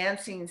the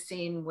dancing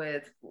scene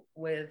with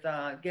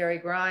Gary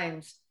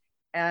Grimes,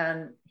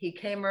 and he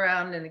came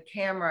around in the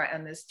camera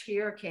and this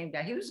tear came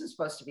down. He wasn't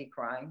supposed to be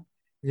crying.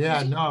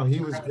 Yeah, no, he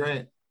was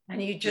great.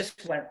 And he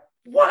just went,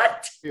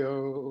 what?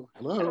 Yo,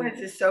 hello. This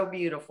is so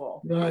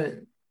beautiful. Right.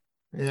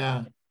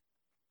 Yeah.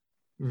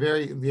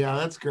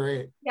 That's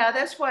great. Yeah,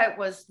 that's why it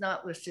was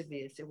not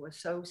lascivious. It was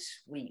so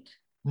sweet.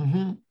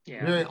 Mm-hmm.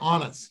 Yeah. Very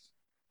honest.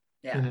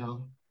 Yeah.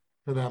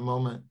 For that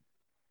moment.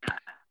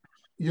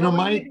 What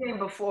were you doing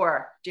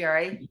before,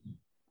 Jerry?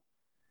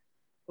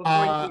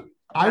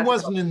 I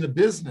wasn't in the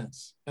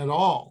business at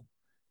all.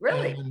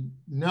 Really?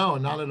 No,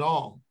 not at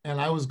all. And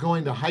I was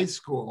going to high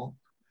school.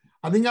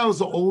 I think I was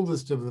the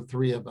oldest of the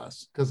three of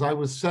us, because I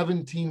was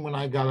 17 when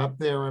I got up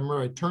there. I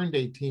remember I turned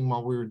 18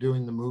 while we were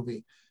doing the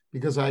movie,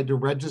 because I had to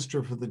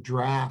register for the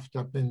draft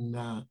up in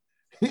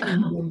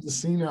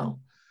Mendocino.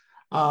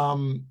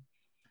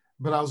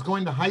 But I was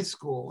going to high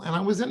school, and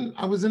I was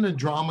in a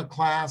drama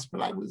class,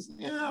 but I was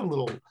a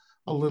little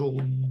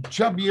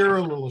chubbier,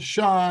 a little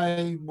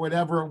shy,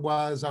 whatever it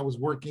was. I was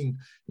working,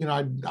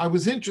 I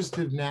was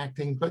interested in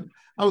acting, but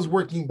I was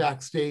working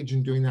backstage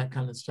and doing that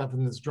kind of stuff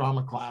in this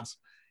drama class.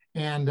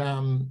 And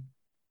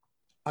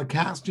a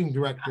casting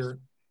director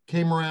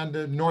came around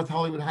to North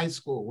Hollywood High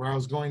School, where I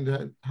was going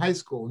to high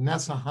school,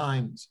 Nessa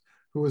Himes,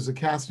 who was a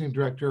casting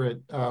director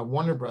at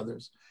Warner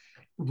Brothers,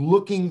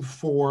 looking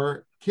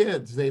for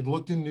kids. They'd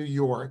looked in New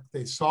York.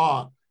 They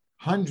saw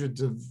hundreds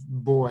of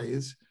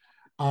boys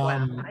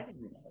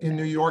in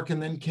New York,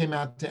 and then came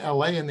out to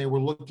LA, and they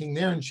were looking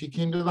there, and she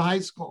came to the high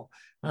school.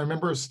 I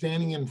remember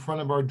standing in front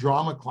of our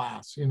drama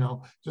class,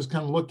 just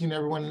kind of looking at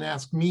everyone, and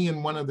asked me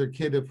and one other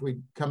kid if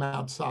we'd come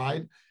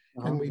outside.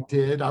 And we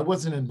did. I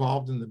wasn't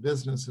involved in the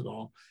business at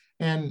all.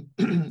 And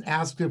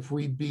asked if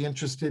we'd be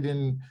interested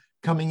in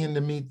coming in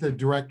to meet the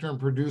director and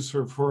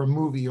producer for a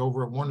movie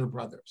over at Warner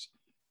Brothers.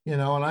 And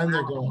I'm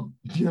there going,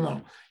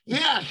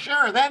 yeah,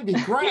 sure, that'd be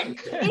great.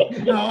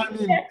 I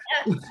mean,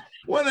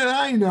 what did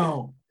I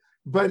know?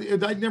 But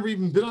I'd never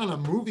even been on a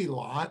movie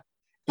lot.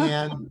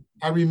 And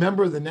I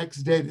remember the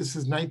next day, this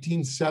is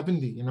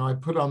 1970, I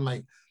put on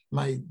my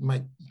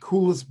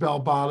coolest bell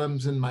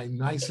bottoms and my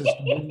nicest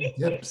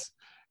dips,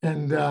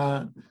 and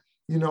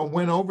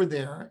went over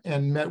there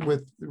and met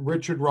with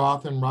Richard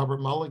Roth and Robert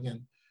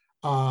Mulligan.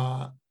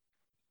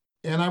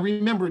 And I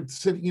remembered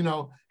sitting,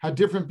 how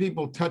different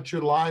people touch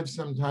your lives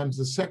sometimes.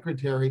 The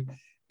secretary,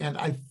 and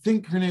I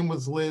think her name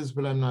was Liz,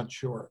 but I'm not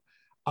sure.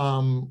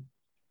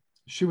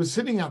 She was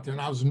sitting out there,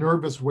 and I was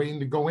nervous waiting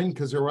to go in,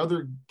 because there were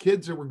other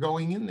kids that were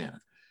going in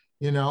there,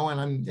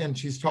 and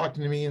she's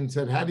talking to me and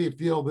said, how do you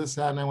feel, this,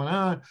 that? And I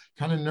went,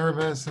 kind of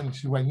nervous. And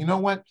she went, you know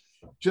what?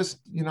 just,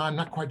 I'm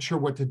not quite sure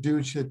what to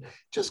do. She said,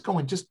 just go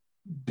and just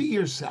be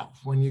yourself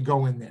when you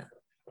go in there.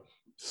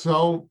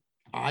 So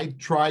I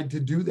tried to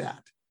do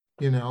that,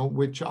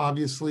 which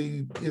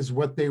obviously is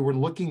what they were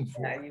looking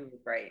for. Yeah, you were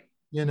great.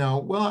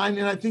 Well, I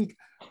mean, I think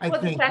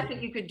the fact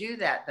that you could do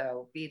that,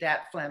 though, be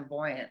that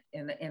flamboyant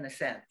in a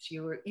sense,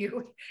 you were a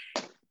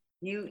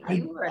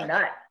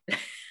nut.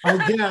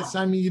 I guess.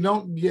 I mean,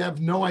 you have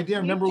no idea.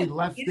 I remember we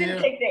left there. You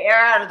didn't take the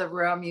air out of the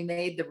room. You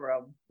made the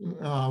room.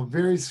 Oh,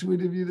 very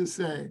sweet of you to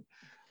say.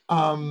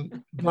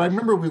 But I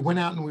remember we went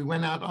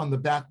out on the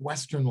back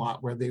Western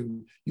lot where they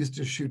used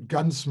to shoot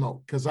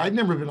Gunsmoke, because I'd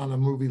never been on a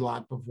movie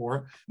lot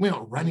before. We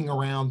were running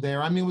around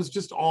there. I mean, it was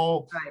just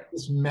all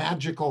this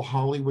magical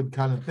Hollywood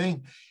kind of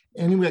thing.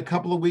 Anyway, a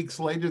couple of weeks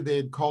later, they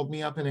had called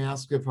me up and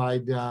asked if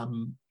I'd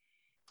come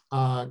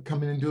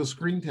in and do a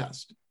screen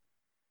test.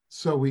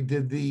 So we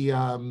did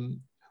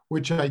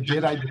which I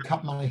did. I had to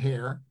cut my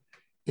hair.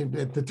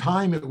 At the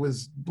time, it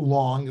was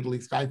long. At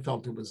least I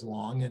felt it was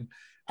long. And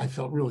I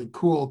felt really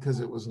cool because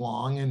it was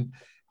long. And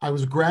I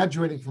was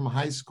graduating from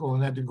high school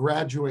and had to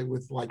graduate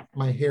with like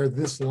my hair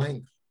this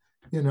length,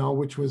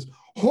 which was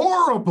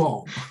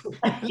horrible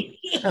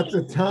at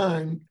the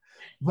time.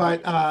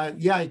 But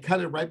yeah, I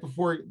cut it right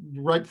before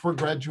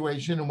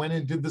graduation and went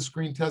and did the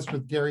screen test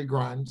with Gary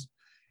Grimes.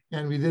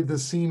 And we did the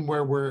scene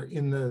where we're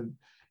in the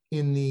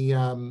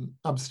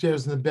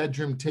upstairs in the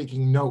bedroom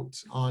taking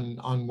notes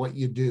on what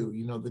you do,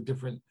 the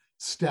different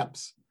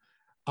steps.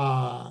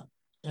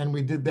 And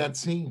we did that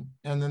scene.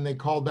 And then they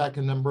called back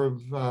a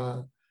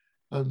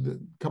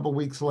couple of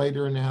weeks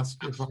later and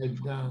asked if I'd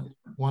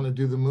want to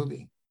do the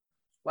movie.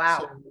 Wow.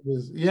 So it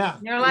was, yeah.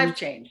 Your life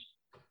changed.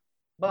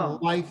 Boom.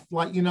 Life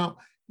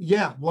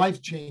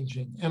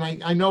changing. And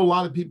I know a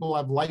lot of people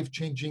have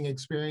life-changing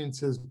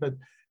experiences, but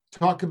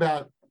talk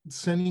about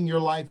sending your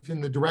life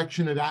in the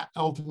direction it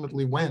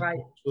ultimately went,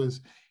 which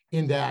was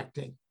into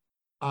acting.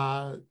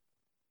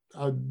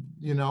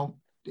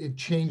 It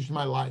changed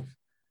my life,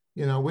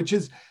 which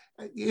is,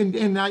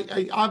 and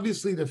I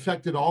obviously it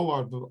affected all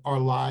of our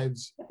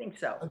lives. I think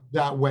so.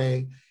 That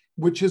way,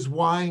 which is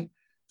why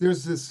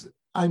there's this,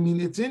 I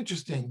mean, it's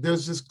interesting.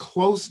 There's this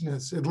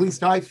closeness, at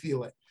least I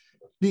feel it,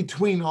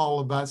 between all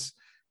of us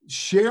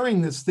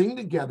sharing this thing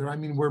together. I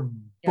mean, we're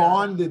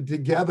bonded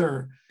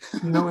together,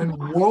 and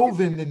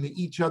woven into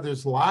each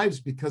other's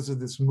lives because of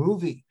this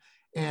movie.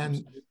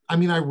 And I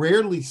mean, I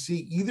rarely see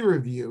either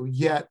of you,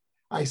 yet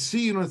I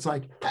see, it's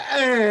like,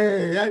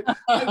 hey,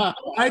 I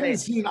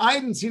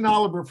hadn't seen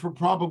Oliver for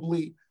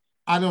probably,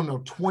 I don't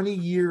know, 20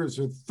 years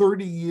or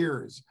 30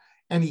 years.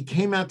 And he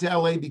came out to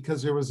LA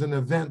because there was an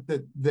event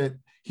that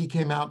he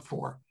came out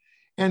for.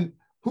 And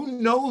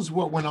who knows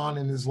what went on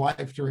in his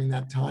life during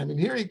that time. And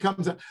here he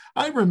comes.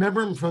 I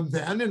remember him from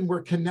then, and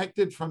we're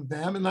connected from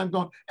them. And I'm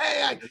going,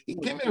 hey, he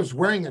came in, he was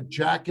wearing a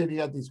jacket. He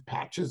had these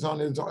patches on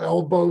his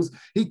elbows.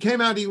 He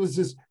came out, he was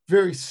just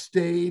very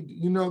staid,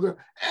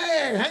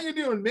 hey, how you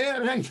doing,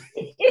 man?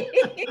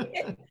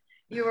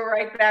 You were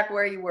right back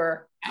where you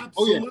were.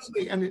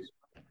 Absolutely. And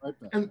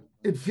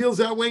it feels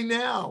that way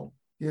now,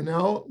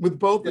 with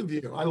both of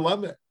you. I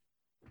love it.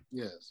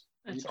 Yes.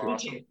 That's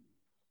awesome.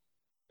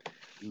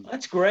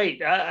 That's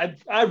great. I'm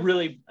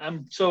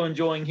so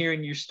enjoying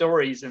hearing your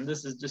stories, and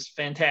this is just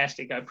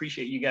fantastic. I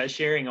appreciate you guys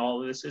sharing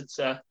all of this.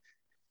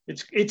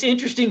 It's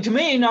interesting to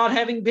me, not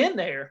having been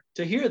there,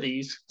 to hear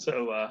these.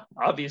 So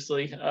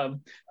obviously,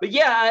 but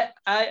yeah,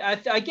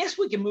 I guess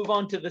we can move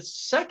on to the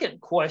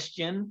second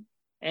question,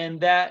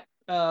 and that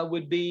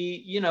would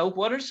be,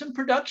 what are some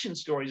production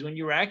stories when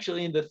you were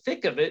actually in the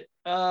thick of it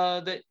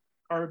that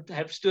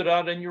have stood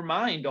out in your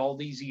mind all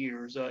these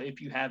years? If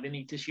you have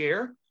any to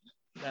share,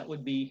 that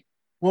would be.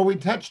 Well, we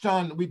touched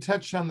on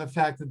the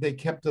fact that they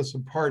kept us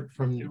apart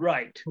from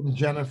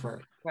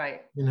Jennifer,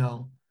 right?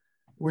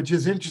 Which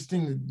is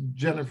interesting.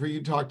 Jennifer,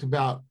 you talked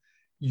about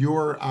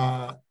your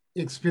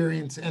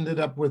experience. Ended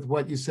up with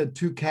what you said,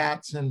 2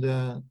 cats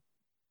and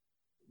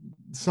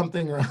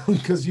something around,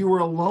 because you were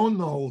alone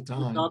the whole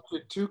time. You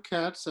adopted 2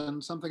 cats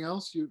and something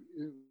else. You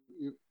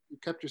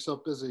kept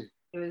yourself busy.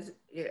 It was,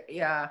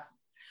 yeah.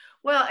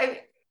 Well,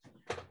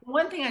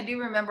 one thing I do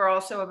remember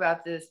also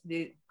about this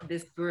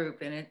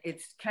group, and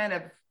it's kind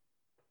of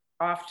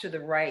off to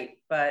the right,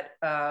 but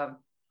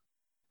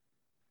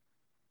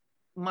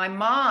my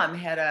mom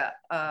had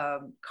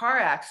a car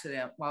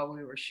accident while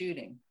we were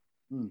shooting,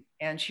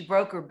 and she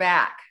broke her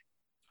back.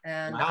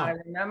 And wow. I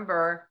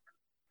remember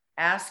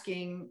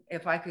asking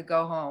if I could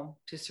go home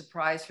to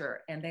surprise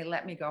her, and they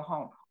let me go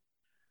home.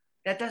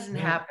 That doesn't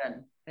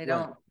happen. They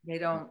don't,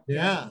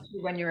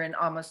 when you're in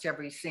almost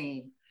every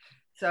scene.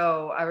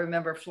 So I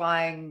remember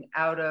flying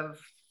out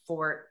of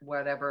Fort,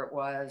 whatever it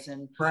was,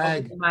 and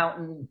over the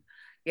mountain,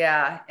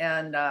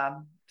 and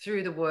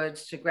through the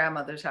woods to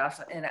grandmother's house.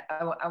 And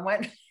I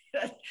went,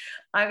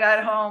 I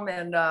got home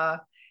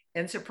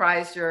and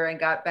surprised her, and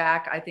got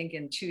back, I think,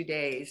 in 2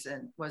 days,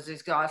 and was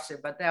exhausted.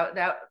 But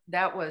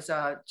that was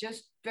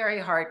just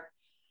very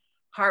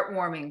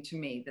heartwarming to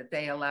me that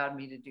they allowed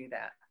me to do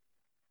that.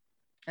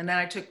 And then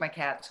I took my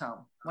cats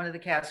home. One of the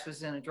cats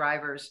was in a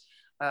driver's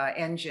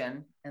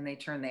engine, and they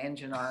turned the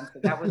engine on. So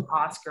that was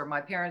Oscar.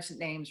 My parents'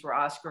 names were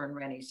Oscar and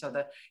Rennie, so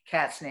the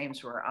cats'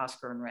 names were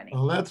Oscar and Rennie.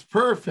 Oh, that's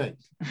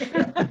perfect.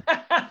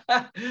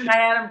 I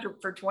had them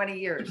for 20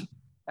 years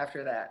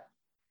after that.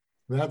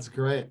 That's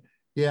great.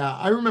 Yeah,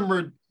 I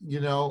remember,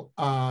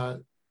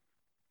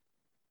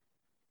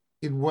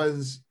 it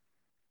was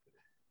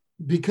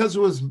because it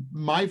was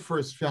my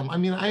first film. I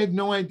mean, I had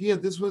no idea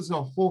this was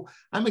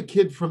I'm a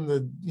kid from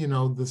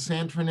the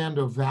San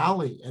Fernando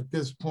Valley at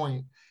this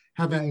point,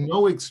 having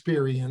no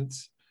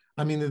experience.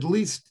 I mean, at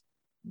least,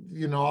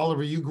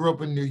 Oliver, you grew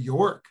up in New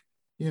York,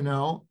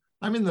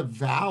 I'm in the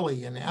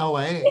Valley in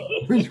LA,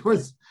 which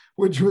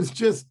was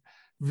just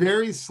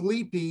very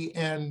sleepy.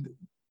 And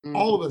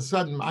all of a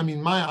sudden, I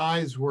mean, my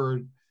eyes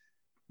were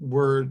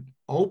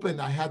open.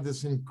 I had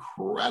this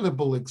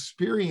incredible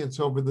experience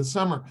over the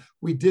summer.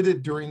 We did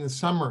it during the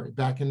summer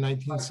back in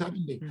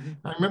 1970. Mm-hmm.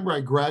 I remember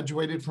I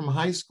graduated from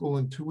high school,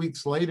 and 2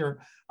 weeks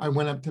later, I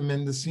went up to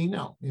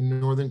Mendocino in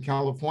Northern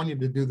California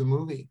to do the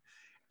movie.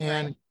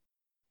 And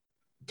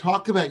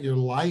talk about your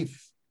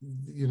life,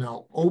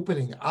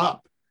 opening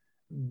up,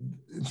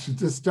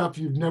 the stuff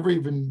you've never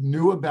even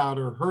knew about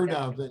or heard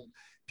of, and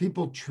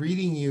people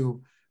treating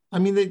you. I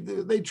mean,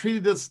 they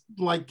treated us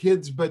like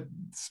kids, but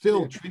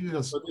still treated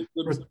us.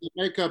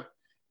 The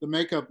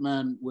makeup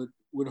man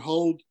would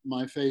hold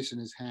my face in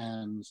his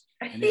hands.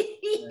 And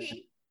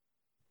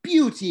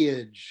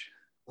beautyage.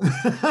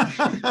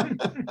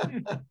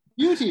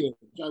 Beautyage.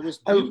 I was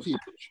beautyage.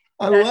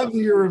 I love that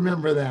you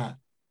remember that.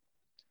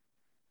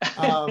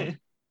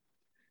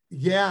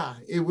 Yeah,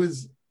 it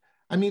was.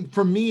 I mean,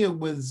 for me, it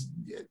was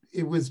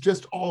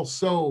just all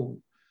so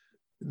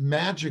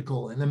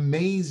magical and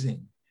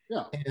amazing.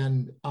 Yeah.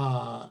 And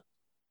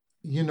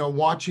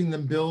watching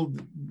them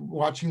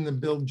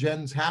build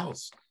Jen's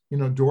house,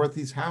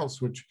 Dorothy's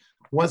house, which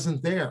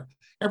wasn't there.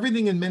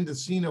 Everything in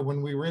Mendocino,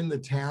 when we were in the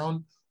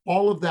town,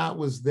 all of that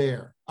was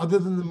there, other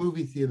than the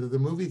movie theater. The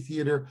movie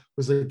theater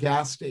was a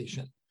gas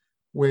station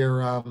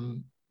where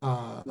you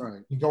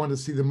go in to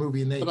see the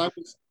movie. And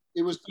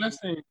it was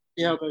fascinating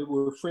how they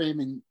were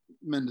framing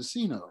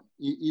Mendocino,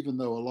 even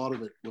though a lot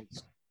of it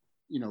was,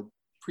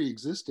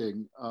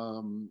 pre-existing.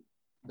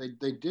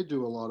 They did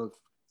do a lot of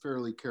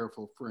fairly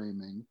careful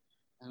framing,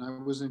 and I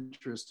was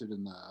interested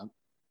in that.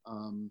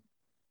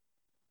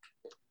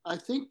 I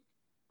think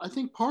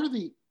part of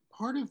the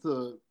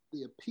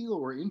appeal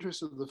or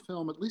interest of the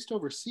film, at least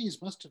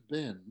overseas, must have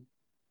been,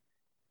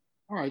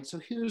 all right, so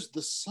here's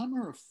the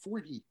summer of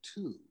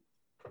 42.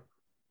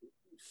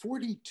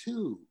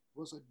 42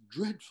 was a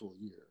dreadful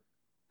year.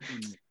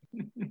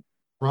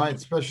 Right,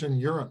 especially in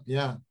Europe,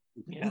 yeah.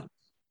 Yeah.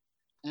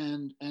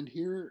 And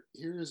here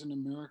is an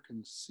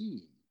American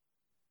scene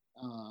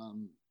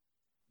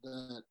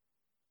that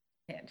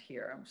can't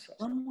hear. I'm sorry.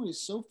 In some ways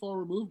so far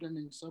removed, and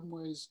in some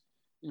ways,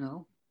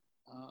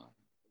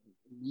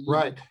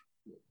 right.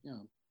 Yeah.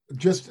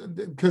 Just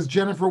because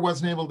Jennifer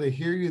wasn't able to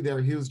hear you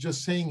there, he was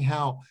just saying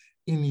how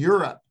in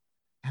Europe,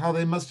 how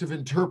they must have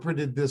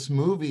interpreted this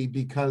movie,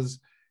 because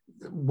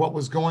what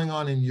was going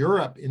on in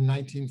Europe in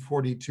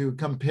 1942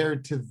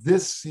 compared to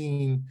this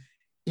scene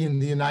in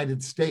the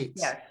United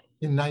States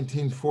in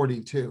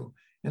 1942,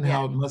 and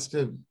how it must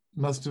have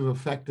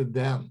affected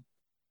them.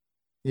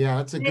 Yeah,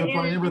 that's a good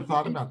point. I never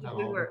thought about that.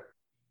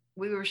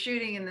 We were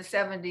shooting in the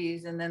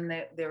 70s, and then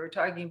they were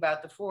talking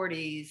about the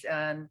 40s,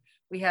 and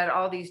we had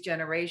all these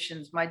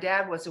generations. My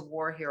dad was a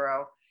war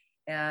hero,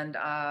 and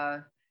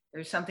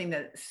there's something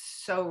that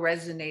so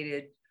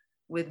resonated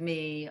with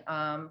me.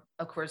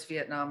 Of course,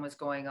 Vietnam was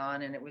going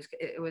on, and it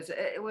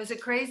was a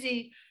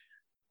crazy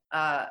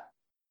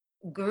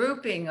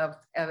grouping of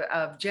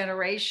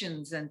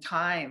generations and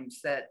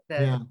times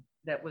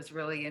that was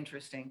really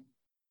interesting.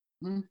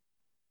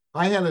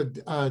 I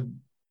had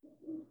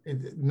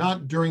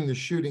not during the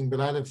shooting, but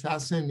I had a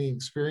fascinating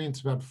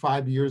experience about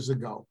 5 years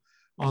ago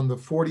on the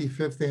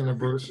 45th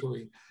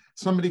anniversary.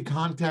 Somebody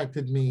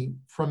contacted me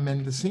from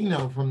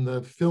Mendocino, from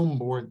the film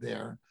board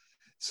there,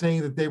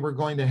 saying that they were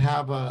going to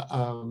have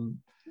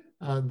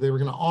they were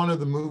going to honor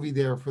the movie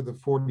there for the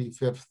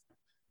 45th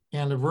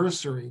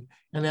anniversary,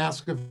 and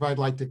ask if I'd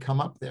like to come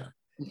up there.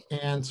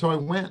 And so I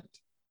went,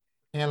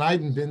 and I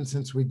hadn't been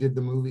since we did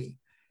the movie.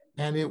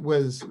 And it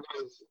was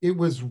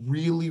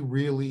really,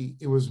 really,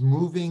 it was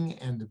moving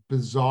and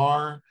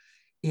bizarre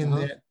in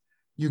that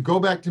you go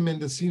back to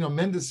Mendocino.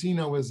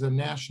 Mendocino is a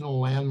national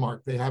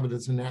landmark. They have it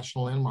as a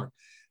national landmark.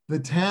 The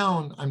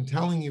town, I'm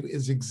telling you,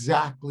 is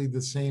exactly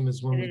the same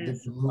as when we did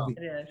the movie.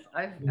 It is.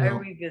 I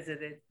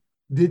revisited.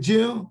 Did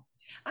you?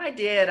 I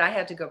did. I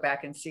had to go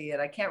back and see it.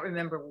 I can't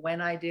remember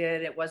when I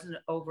did. It wasn't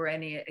over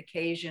any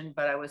occasion,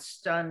 but I was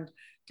stunned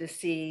to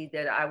see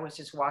that I was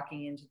just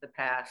walking into the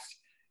past.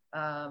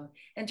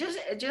 And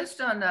just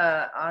on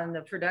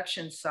the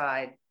production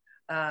side,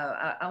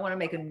 I want to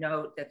make a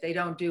note that they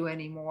don't do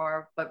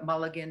anymore, but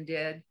Mulligan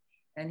did.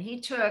 And he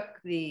took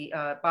the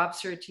Bob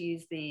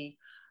Surtees, the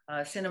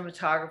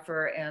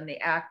cinematographer, and the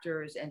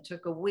actors, and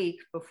took a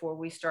week before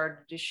we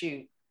started to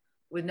shoot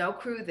with no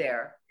crew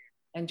there,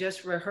 and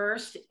just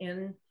rehearsed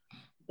in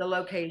the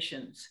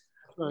locations.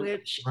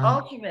 which Right.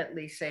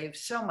 ultimately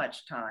saves so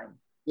much time.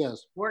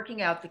 Yes.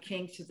 Working out the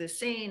kinks of the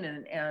scene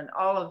and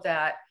all of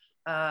that.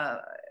 I've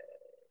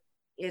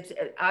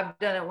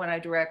done it when I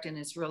direct, and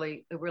it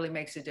really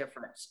makes a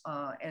difference.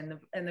 And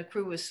the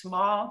crew was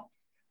small,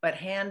 but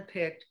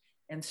handpicked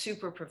and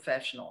super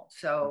professional.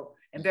 So,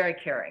 and very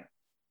caring.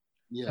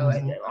 Yeah.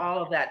 So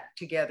all of that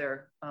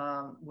together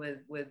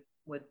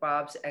with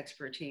Bob's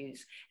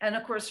expertise, and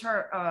of course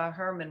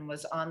Herman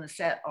was on the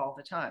set all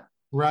the time,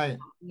 Right.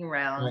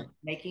 around, Right.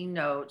 making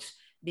notes,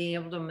 being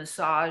able to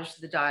massage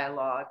the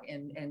dialogue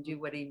and do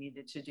what he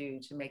needed to do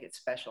to make it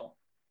special.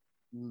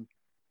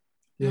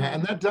 Yeah,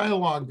 and that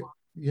dialogue,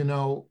 you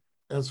know,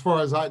 as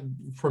far as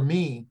for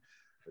me,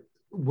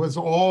 was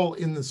all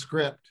in the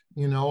script.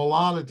 You know, a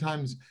lot of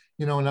times,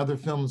 you know, in other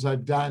films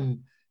I've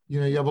done, you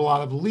know, you have a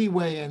lot of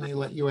leeway and they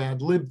let you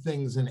ad lib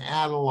things and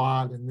add a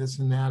lot and this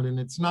and that. And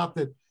it's not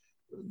that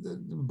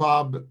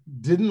Bob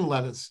didn't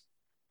let us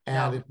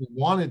add if we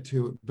wanted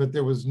to, but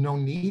there was no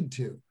need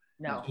to.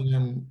 No.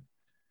 And,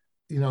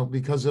 you know,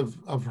 because of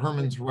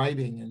Herman's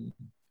writing and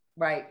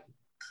right,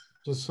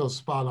 just so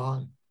spot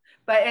on.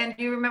 But, and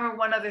do you remember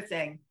one other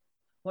thing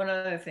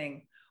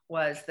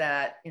was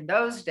that in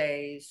those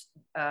days,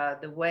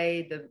 the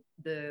way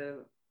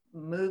the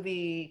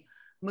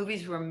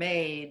movies were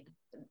made,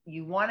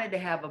 you wanted to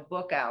have a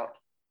book out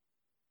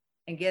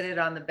and get it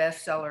on the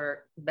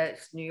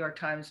New York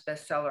Times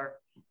bestseller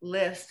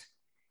list.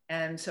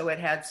 And so it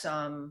had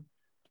some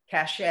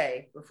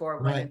cachet before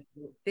it went into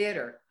the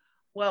theater.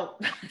 Well,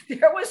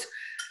 there was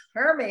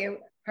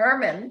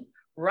Herman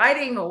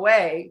writing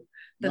away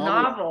the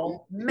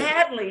novel,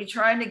 madly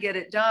trying to get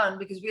it done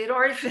because we had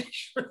already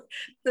finished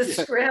the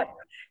script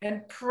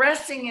and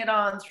pressing it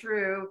on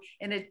through.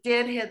 And it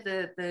did hit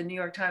the New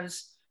York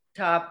Times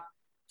top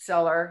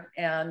seller,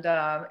 and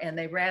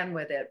they ran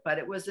with it, but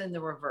it was in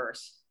the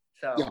reverse.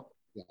 So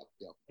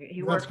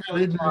he worked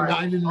really hard.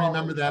 I didn't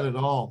remember that at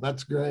all.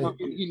 That's great. No,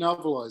 he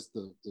novelized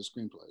the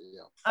screenplay.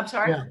 Yeah. I'm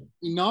sorry? Yeah.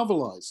 He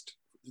novelized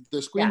the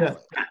screenplay.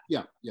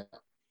 Yeah.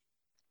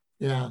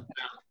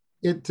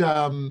 It,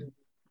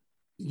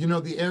 you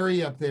know, the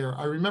area up there,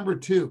 I remember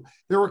too,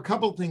 there were a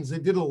couple of things. They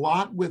did a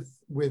lot with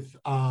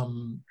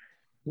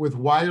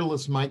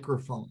wireless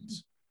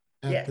microphones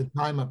at the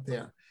time up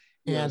there.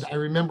 And I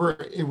remember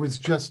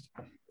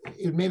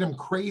it made them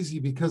crazy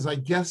because I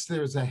guess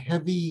there was a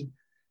heavy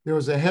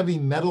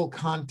metal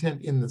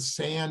content in the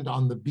sand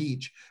on the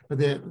beach. But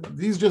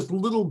these just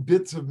little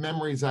bits of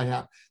memories I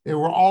have. They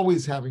were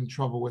always having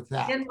trouble with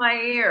that. In my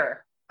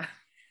ear.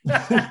 I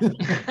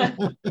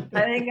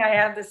think I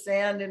have the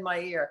sand in my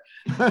ear.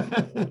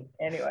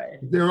 Anyway.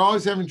 They're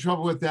always having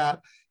trouble with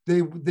that.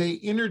 They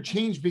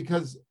interchange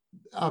because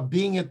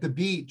being at the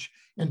beach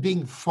and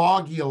being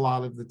foggy a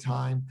lot of the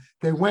time.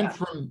 They went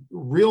from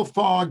real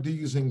fog to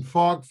using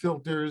fog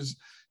filters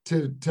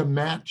to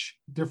match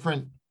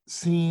different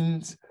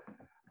scenes.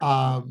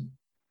 I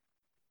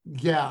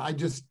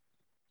just,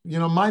 you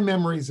know, my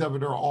memories of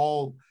it are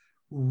all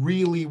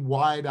really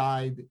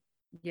wide-eyed.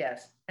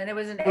 Yes, and it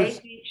was an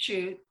 8-week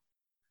shoot,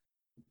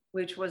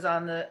 which was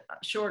on the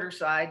shorter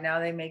side. Now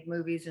they make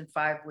movies in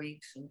 5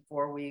 weeks and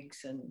 4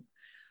 weeks, and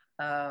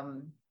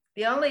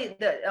the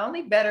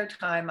only better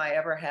time I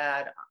ever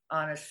had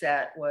on a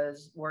set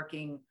was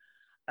working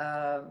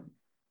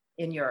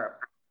in Europe,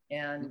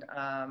 and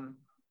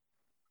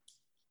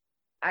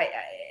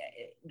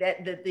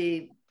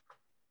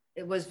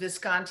it was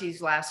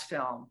Visconti's last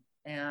film,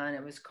 and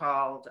it was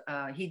called.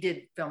 He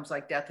did films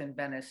like Death in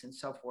Venice and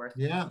so forth.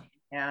 Yeah.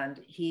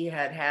 And he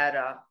had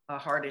a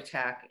heart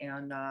attack,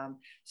 and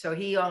so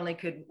he only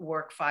could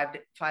work five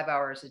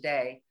hours a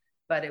day.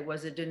 But it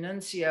was a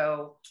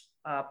D'Annunzio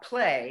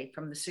play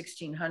from the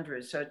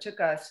 1600s, so it took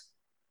us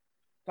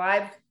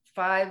five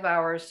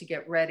hours to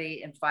get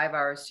ready and 5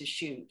 hours to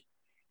shoot,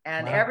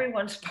 and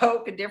everyone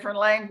spoke a different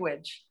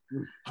language.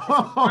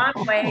 John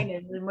Wayne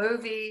in the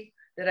movie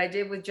that I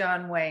did with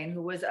John Wayne,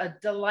 who was a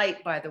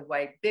delight, by the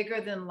way,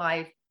 bigger than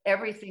life.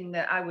 Everything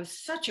that I was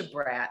such a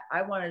brat.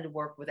 I wanted to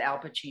work with Al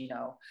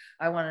Pacino.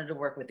 I wanted to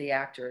work with the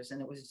actors, and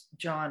it was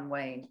John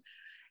Wayne.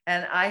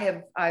 And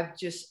I've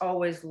just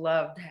always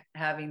loved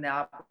having the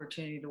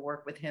opportunity to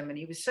work with him. And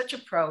he was such a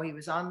pro. He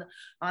was on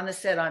the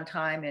set on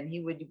time, and he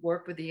would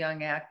work with the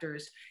young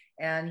actors.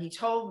 And he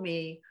told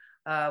me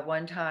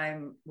one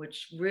time,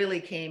 which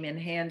really came in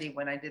handy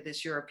when I did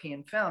this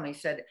European film, he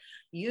said,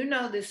 "You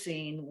know the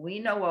scene, we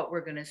know what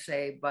we're going to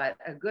say, but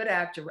a good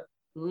actor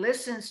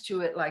listens to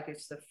it like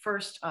it's the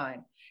first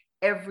time,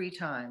 every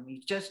time.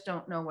 You just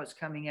don't know what's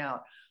coming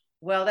out."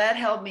 Well, that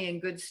held me in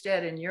good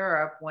stead in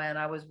Europe when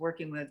I was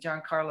working with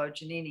Giancarlo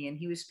Giannini, and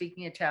he was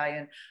speaking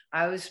Italian,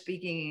 I was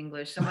speaking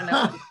English, someone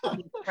else was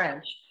speaking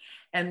French.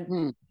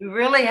 And we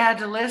really had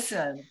to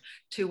listen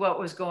to what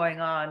was going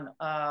on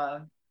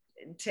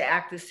to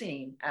act the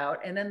scene out.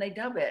 And then they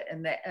dub it,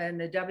 and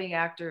the dubbing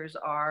actors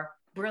are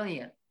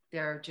brilliant.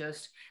 They're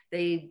just,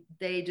 they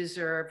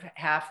deserve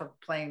half of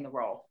playing the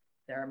role.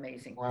 They're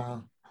amazing.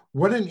 Wow.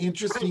 What an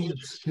interesting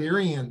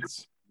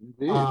experience.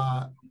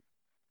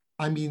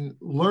 I mean,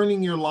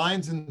 learning your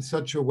lines in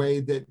such a way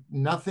that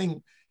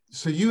nothing,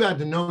 so you had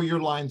to know your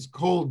lines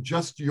cold,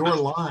 just your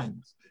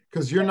lines,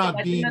 because you're not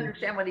I being. didn't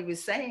understand what he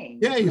was saying.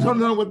 Yeah, you don't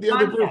know what the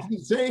other Context.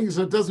 person's saying,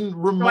 so it doesn't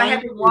remind. So I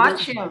had to you watch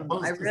what you're him.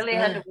 supposed I to really say.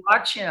 had to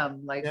watch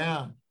him. Like,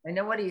 Yeah, I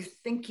know what he's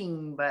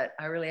thinking, but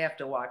I really have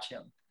to watch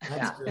him.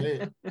 that's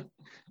great.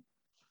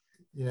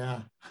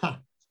 Yeah.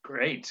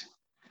 Great.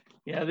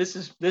 Yeah, this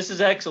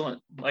is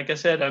excellent. Like I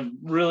said, I'm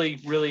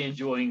really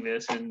enjoying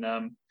this.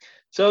 And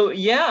so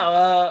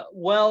yeah,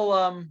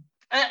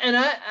 and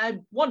I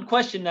one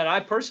question that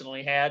I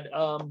personally had,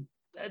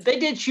 they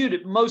did shoot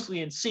it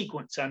mostly in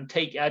sequence.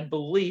 I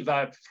believe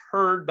I've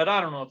heard, but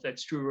I don't know if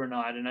that's true or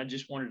not. And I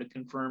just wanted to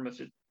confirm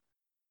if it.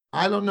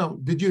 I don't know.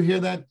 Did you hear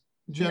that,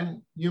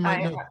 Jen? You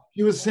might know.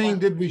 He was saying,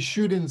 did we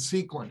shoot in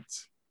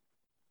sequence?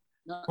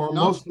 Or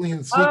No. mostly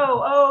in sequence?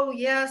 Oh,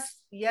 yes,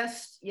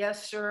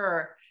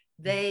 sir.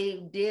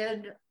 They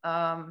did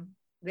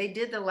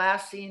the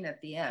last scene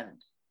at the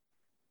end.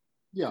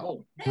 Yeah.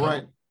 Oh,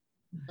 Right.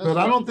 But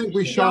I don't think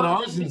we shot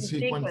ours in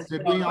sequence,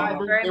 did we?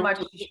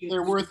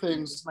 There were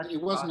things.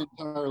 It wasn't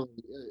entirely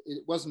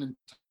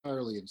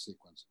in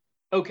sequence.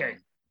 okay.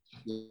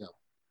 Yeah.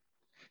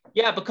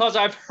 Yeah, because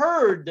I've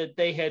heard that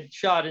they had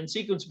shot in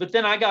sequence, but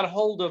then I got a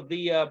hold of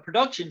the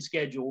production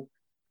schedule,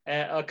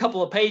 a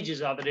couple of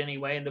pages of it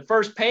anyway. And the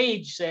first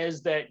page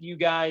says that you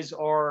guys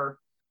are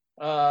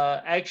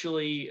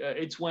actually,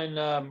 it's when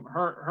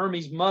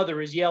Hermie's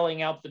mother is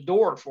yelling out the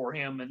door for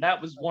him. And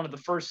that was one of the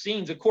first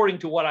scenes, according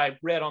to what I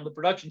read on the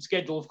production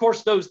schedule. Of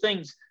course, those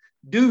things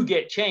do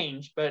get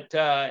changed, but,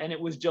 and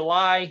it was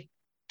July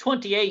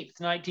 28th,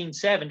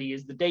 1970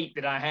 is the date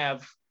that I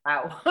have.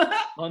 Wow.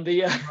 On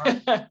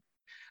the,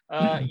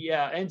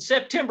 yeah, and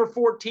September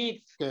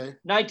 14th,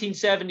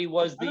 1970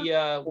 was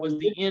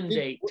the end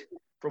date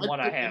from what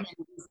I have.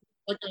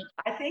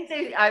 I think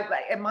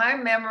my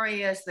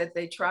memory is that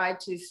they tried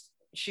to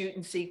shoot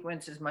in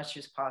sequence as much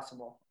as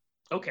possible.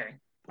 Okay.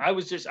 I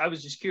was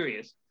just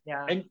curious.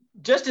 Yeah. And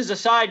just as a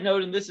side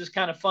note, and this is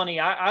kind of funny,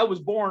 I was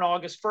born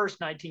August 1st,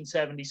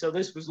 1970. So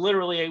this was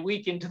literally a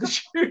week into the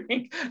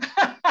shooting.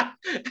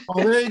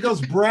 Oh, there he goes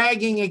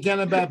bragging again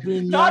about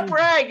being not young.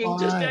 bragging.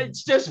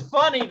 It's just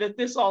funny that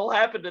this all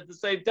happened at the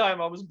same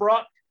time. I was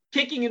brought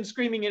kicking and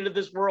screaming into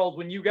this world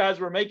when you guys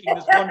were making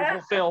this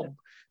wonderful film.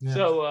 Yeah.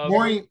 So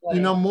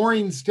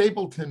Maureen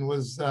Stapleton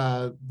was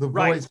the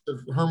voice of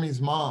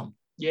Hermie's mom.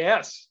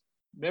 Yes,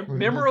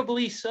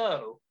 memorably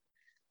so.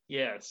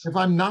 Yes. If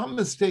I'm not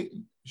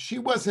mistaken, she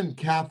wasn't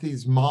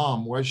Kathy's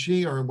mom, was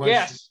she? Or was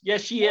yes,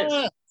 yes, she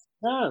is.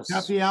 Yes.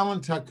 Kathy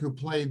Allentuck, who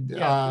played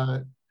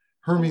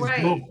Hermie's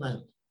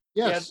girlfriend.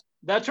 Yes,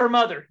 that's her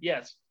mother.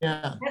 Yes.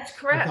 Yeah, that's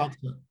correct.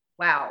 So.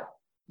 Wow.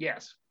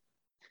 Yes.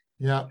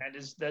 Yeah.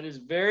 That is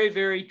very,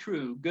 very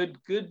true. Good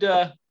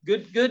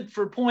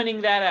for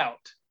pointing that out.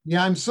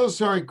 Yeah, I'm so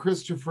sorry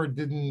Christopher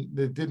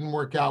didn't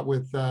work out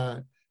with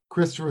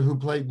Christopher, who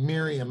played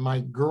Miriam, my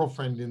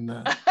girlfriend in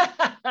the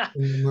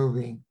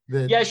movie.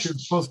 She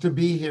was supposed to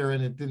be here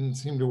and it didn't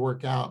seem to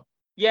work out.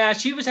 Yeah,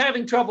 she was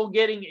having trouble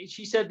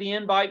she said the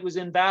invite was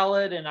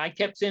invalid and I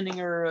kept sending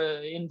her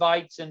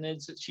invites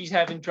and she's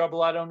having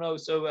trouble. I don't know.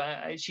 So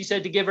she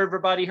said to give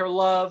everybody her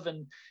love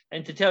and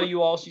to tell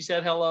you all, she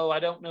said hello. I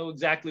don't know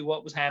exactly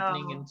what was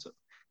happening. And so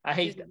I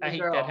hate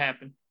that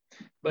happened.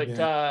 But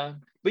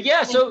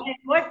yeah, so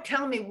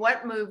tell me,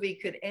 what movie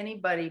could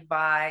anybody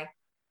buy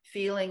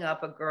feeling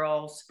up a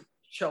girl's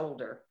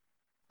shoulder?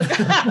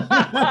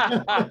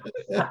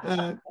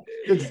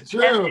 It's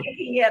true. And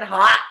making it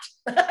hot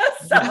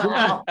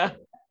somehow.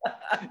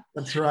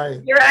 That's right.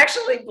 You're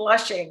actually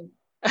blushing.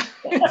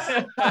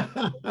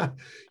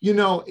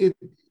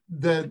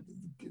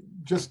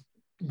 Just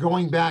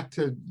going back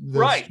to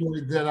the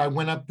story that I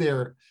went up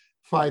there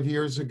 5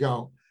 years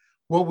ago.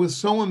 What was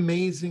so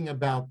amazing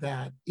about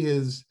that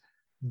is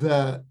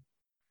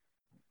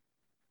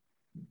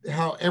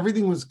how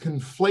everything was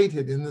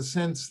conflated, in the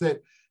sense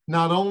that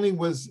not only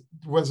was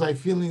I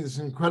feeling this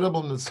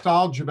incredible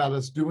nostalgia about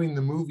us doing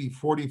the movie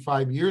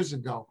 45 years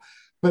ago,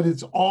 but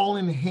it's all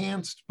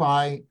enhanced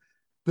by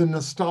the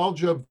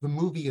nostalgia of the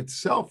movie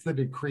itself that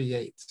it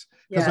creates.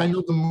 Because I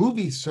know the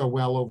movie so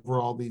well over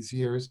all these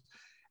years,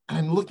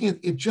 and looking at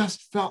it,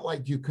 just felt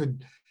like you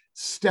could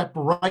step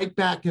right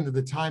back into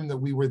the time that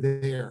we were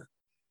there.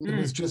 It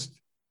was just,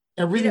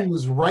 everything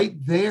was right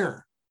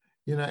there.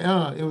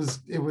 It was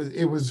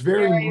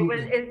very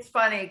moving. It's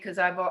funny because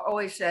I've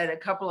always said a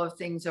couple of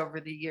things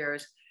over the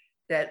years,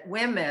 that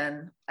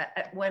women,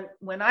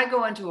 when I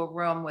go into a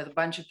room with a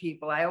bunch of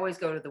people, I always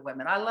go to the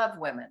women. I love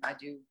women. I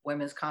do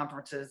women's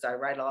conferences. I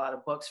write a lot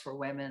of books for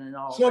women and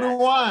all. So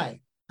do I.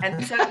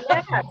 And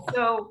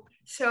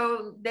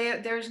so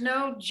there's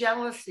no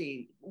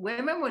jealousy.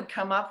 Women would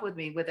come up with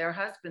me with their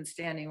husband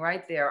standing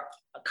right there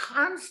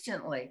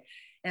constantly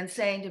and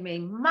saying to me,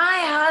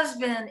 "My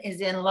husband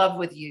is in love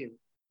with you."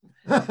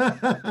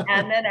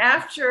 And then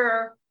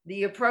after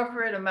the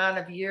appropriate amount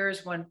of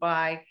years went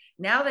by,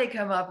 now they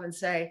come up and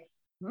say,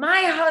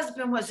 "My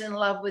husband was in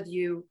love with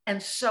you,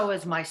 and so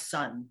is my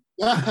son."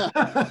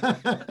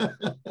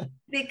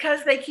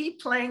 Because they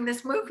keep playing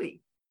this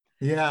movie.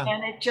 Yeah.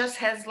 And it just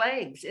has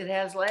legs. It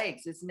has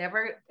legs. It's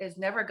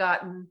never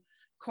gotten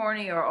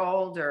corny or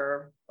old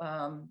or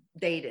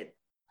dated.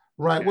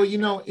 Right. Well, you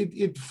know,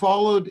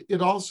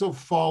 it also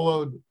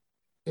followed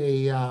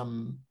a,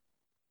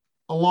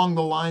 along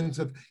the lines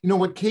of, you know,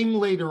 what came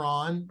later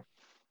on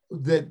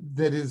that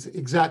is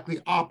exactly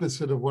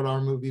opposite of what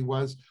our movie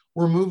was,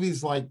 were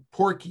movies like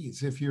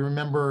Porky's, if you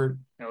remember.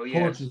 Oh,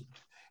 yes. Porky.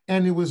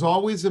 And it was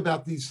always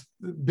about these,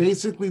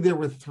 basically there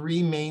were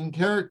three main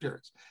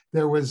characters.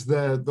 There was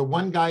the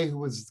one guy who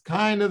was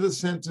kind of the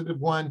sensitive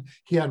one.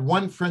 He had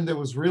one friend that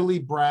was really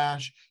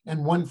brash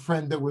and one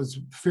friend that was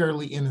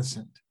fairly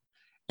innocent.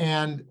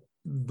 And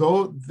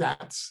though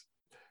that's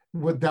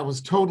what, that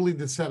was totally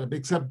the setup,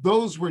 except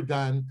those were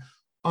done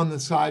on the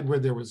side where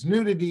there was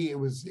nudity. It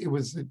was,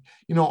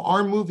 you know,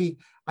 our movie,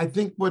 I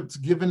think what's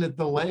given it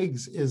the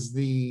legs is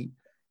the,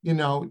 you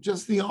know,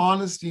 just the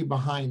honesty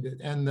behind it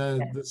and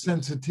the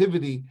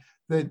sensitivity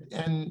that,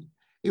 and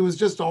it was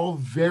just all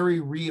very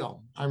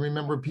real. I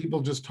remember people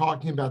just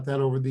talking about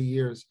that over the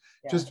years,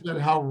 just about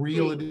how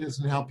real it is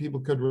and how people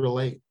could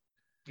relate.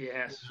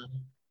 Yes.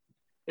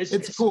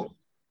 It's cool.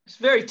 It's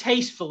very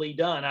tastefully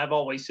done. I've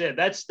always said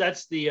that's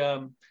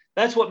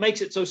what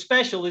makes it so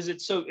special, is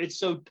it's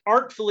so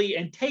artfully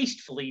and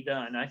tastefully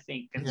done, I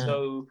think. And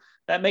so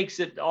that makes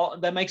all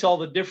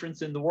the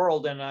difference in the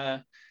world.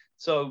 And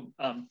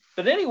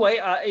but anyway,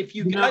 if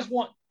you guys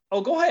want,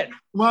 go ahead.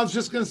 Well, I was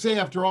just going to say,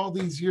 after all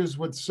these years,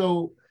 what's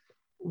so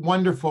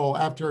wonderful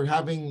after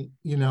having,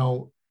 you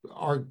know,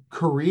 our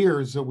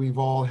careers that we've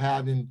all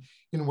had in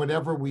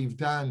whatever we've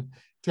done,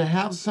 to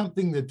have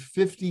something that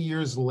 50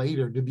 years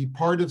later, to be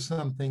part of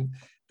something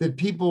that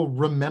people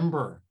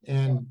remember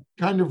and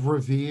kind of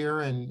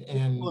revere and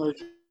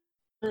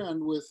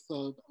with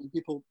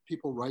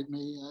people write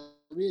me.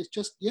 I mean, it's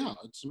just,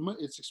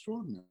 it's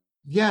extraordinary.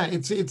 Yeah,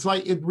 it's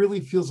like, it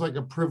really feels like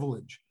a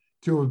privilege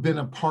to have been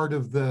a part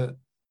of the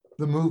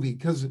movie,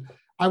 because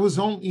I was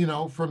only, you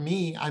know, for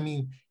me, I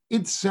mean,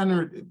 it's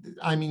centered,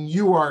 I mean,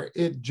 you are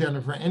it,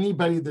 Jennifer.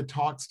 Anybody that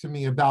talks to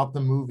me about the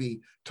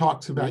movie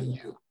talks about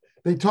you.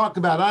 They talk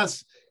about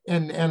us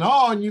and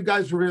you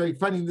guys were very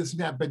funny, this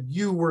and that, but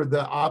you were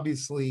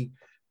obviously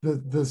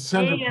the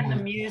center. Me and the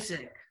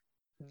music.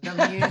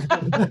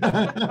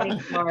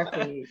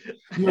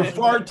 You're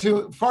far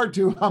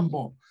too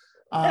humble.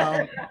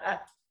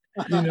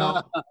 You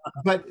know,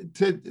 but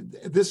to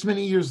this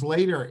many years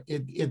later,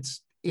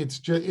 it's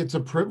a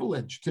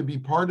privilege to be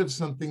part of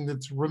something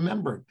that's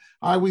remembered.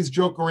 I always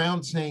joke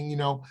around saying, you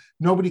know,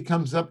 nobody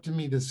comes up to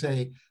me to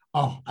say,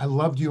 "Oh, I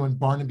loved you in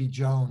Barnaby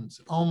Jones.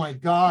 Oh my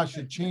gosh,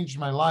 it changed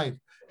my life."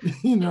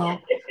 You know,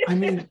 I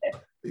mean,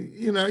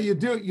 you know,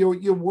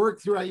 you work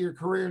throughout your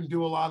career and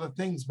do a lot of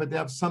things, but to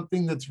have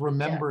something that's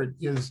remembered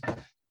is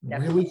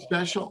really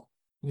special,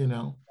 you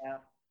know.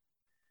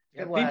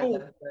 It was. I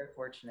was very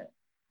fortunate.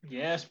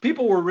 Yes,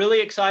 people were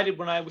really excited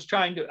when I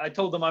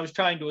told them I was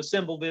trying to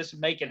assemble this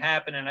and make it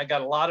happen. And I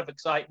got a lot of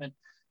excitement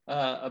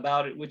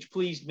about it, which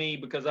pleased me,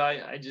 because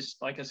I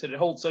just, like I said, it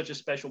holds such a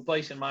special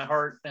place in my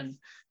heart and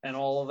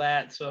all of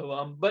that.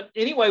 So, but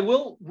anyway,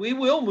 we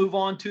will move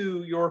on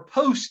to your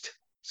post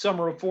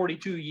Summer of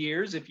 42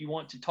 Years. If you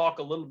want to talk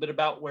a little bit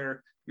about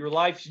where your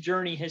life's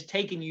journey has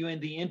taken you in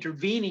the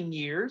intervening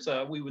years,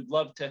 we would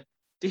love to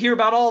hear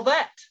about all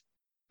that.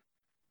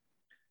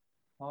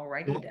 All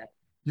righty then.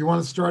 You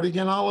want to start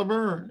again,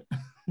 Oliver?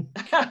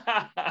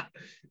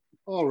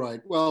 All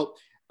right. Well,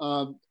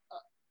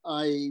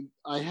 I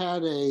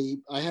had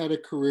a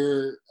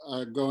career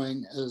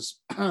going as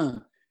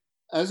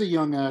as a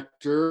young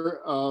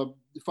actor,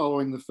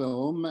 following the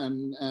film,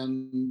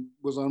 and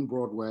was on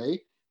Broadway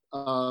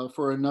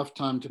for enough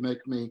time to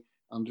make me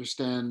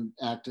understand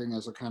acting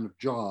as a kind of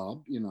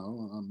job, you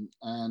know,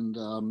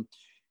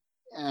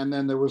 and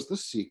then there was the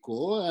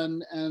sequel,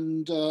 and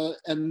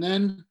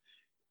then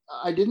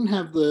I didn't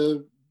have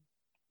the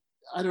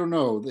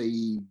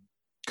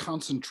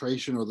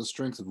concentration or the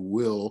strength of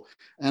will.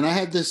 And I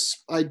had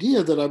this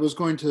idea that I was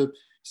going to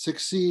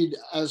succeed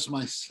as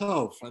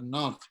myself and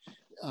not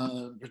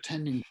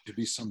pretending to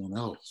be someone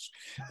else,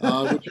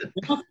 which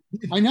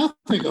I now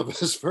think of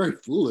as very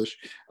foolish,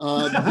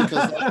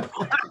 because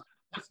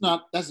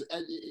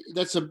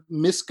that's a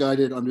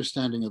misguided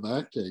understanding of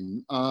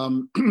acting.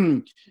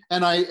 And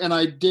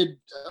I did.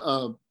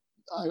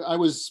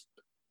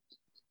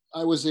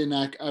 I was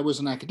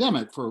an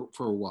academic for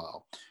a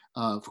while,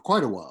 for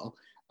quite a while,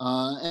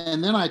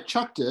 and then I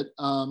chucked it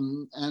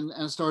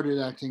and started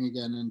acting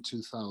again in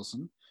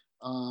 2000.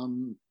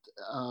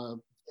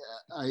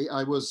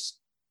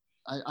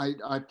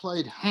 I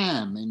played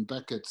Ham in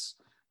Beckett's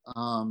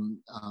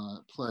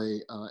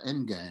play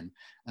Endgame,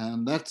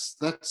 and that's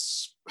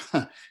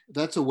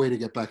that's a way to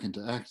get back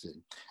into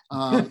acting.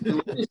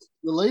 The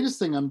latest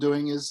thing I'm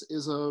doing is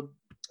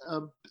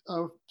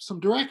some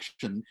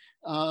direction,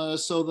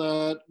 so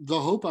that the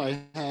hope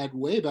I had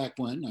way back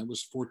when I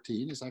was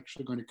 14 is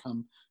actually going to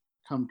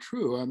come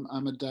true.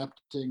 I'm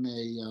adapting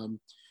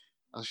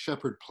a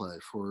Shepard play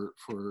for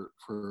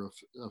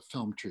a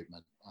film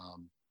treatment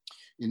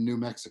in New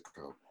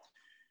Mexico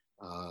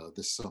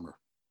this summer.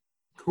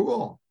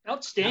 Cool. That's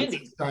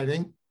Outstanding.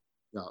 exciting.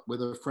 Yeah,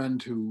 with a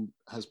friend who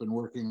has been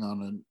working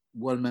on a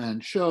one-man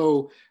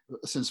show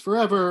since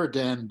forever.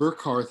 Dan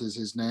Burkhardt is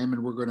his name,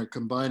 and we're going to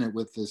combine it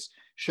with this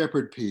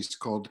Shepherd piece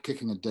called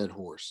 "Kicking a Dead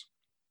Horse."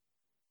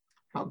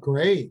 How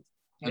great!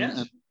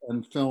 Yes.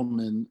 And film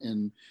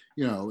in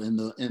you know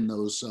in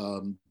those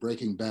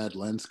Breaking Bad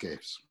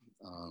landscapes.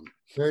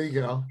 There you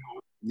go.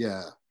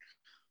 Yeah.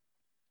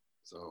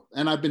 So,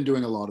 and I've been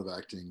doing a lot of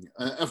acting.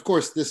 Of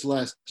course, this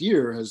last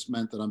year has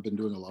meant that I've been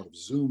doing a lot of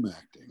Zoom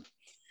acting.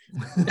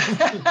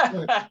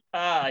 Yes.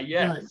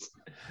 Right.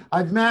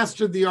 I've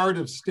mastered the art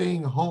of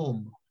staying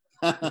home.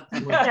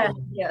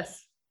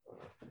 Yes.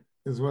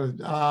 Is what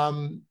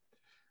the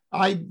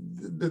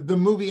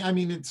movie, I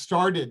mean, it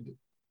started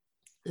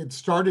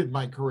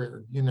my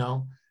career, you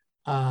know,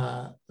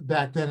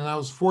 back then. And I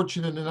was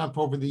fortunate enough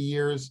over the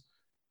years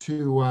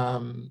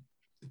to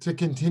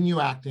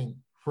continue acting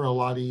for a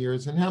lot of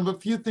years and have a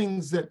few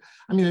things that,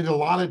 I mean, I did a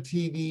lot of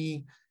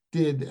TV,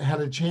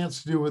 had a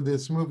chance to do with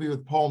this movie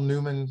with Paul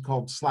Newman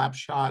called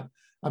Slapshot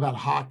about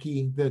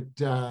hockey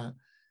that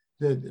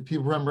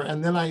people remember.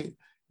 And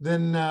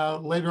then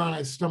later on,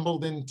 I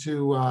stumbled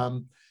into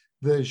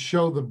the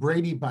show, The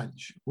Brady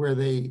Bunch, where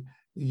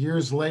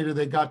years later,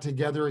 they got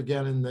together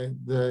again and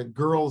the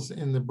girls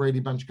in the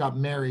Brady Bunch got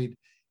married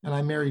and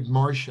I married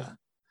Marcia.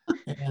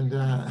 And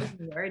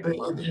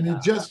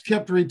it just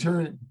kept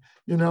returning.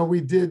 You know, we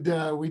did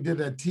a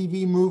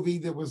TV movie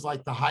that was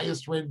like the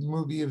highest rated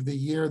movie of the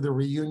year, the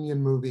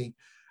reunion movie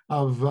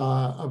of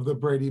the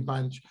Brady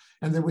Bunch.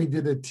 And then we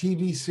did a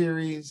TV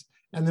series,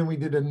 and then we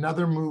did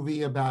another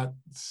movie about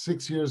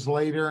 6 years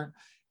later.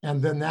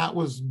 And then that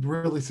was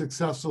really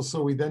successful.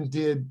 So we then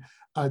did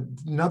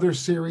another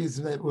series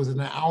that was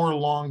an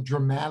hour-long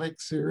dramatic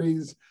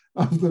series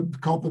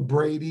called The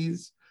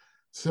Bradys.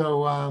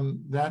 So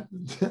that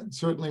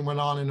certainly went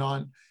on and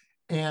on.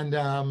 And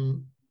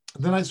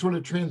then I sort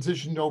of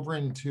transitioned over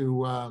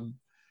into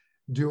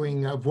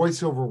doing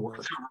voiceover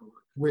work,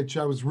 which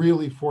I was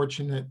really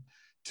fortunate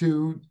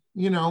to,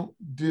 you know,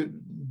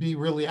 be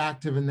really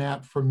active in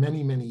that for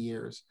many, many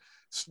years.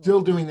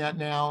 Still doing that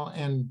now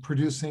and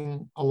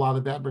producing a lot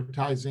of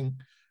advertising.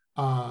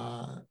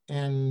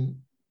 And,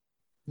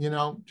 you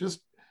know,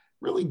 just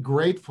really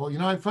grateful. You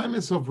know, I find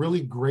myself really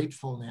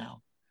grateful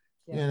now.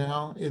 You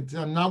know,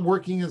 I'm not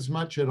working as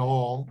much at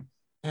all,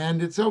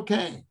 and it's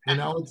okay. You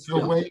know, it's the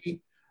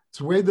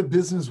way the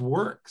business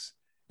works,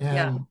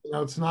 and you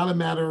know, it's not a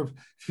matter of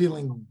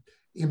feeling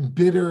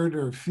embittered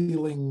or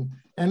feeling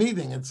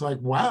anything. It's like,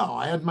 wow,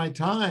 I had my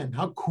time.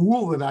 How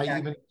cool that I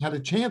even had a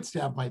chance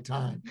to have my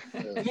time,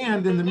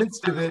 and in the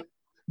midst of it,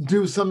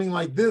 do something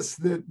like this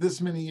that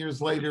this many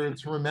years later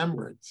it's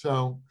remembered.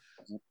 So,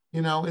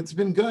 you know, it's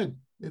been good.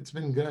 It's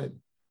been good.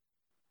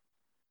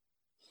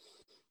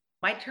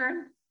 My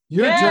turn.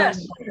 Your turn.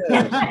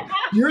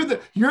 You're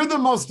the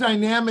most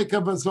dynamic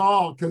of us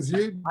all because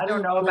I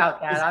don't know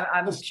about that.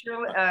 I'm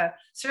sure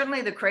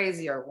certainly the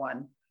crazier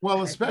one.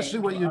 Well, especially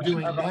what you're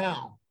doing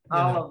now.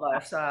 All of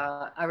us.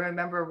 I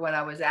remember when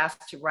I was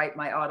asked to write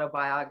my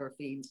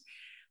autobiography,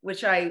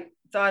 which I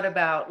thought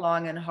about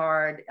long and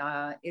hard.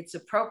 It's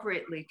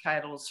appropriately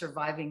titled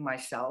 "Surviving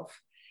Myself."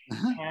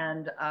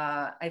 And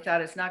I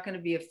thought it's not going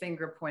to be a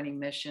finger pointing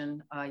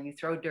mission. You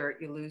throw dirt,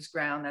 you lose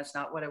ground. That's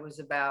not what it was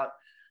about.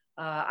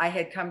 I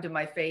had come to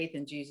my faith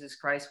in Jesus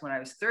Christ when I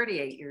was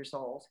 38 years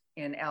old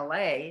in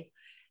LA,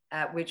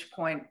 at which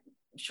point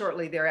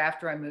shortly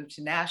thereafter I moved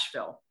to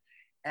Nashville.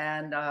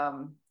 And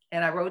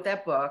I wrote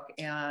that book.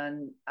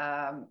 And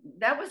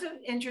that was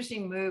an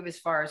interesting move as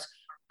far as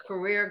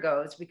career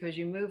goes, because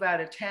you move out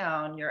of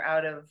town, you're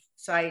out of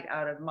sight,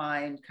 out of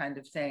mind kind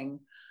of thing.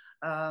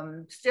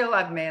 Still,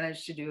 I've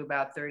managed to do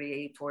about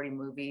 38, 40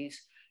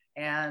 movies.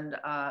 And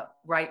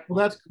right.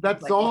 Well,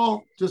 that's like,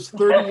 all just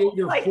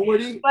 38 or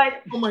 40.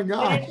 But, oh my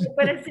God.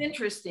 But it's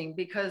interesting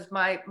because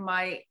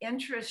my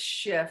interest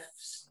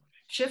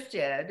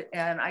shifted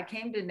and I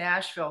came to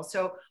Nashville.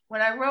 So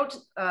when I wrote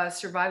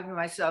Surviving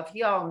Myself,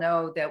 you all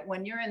know that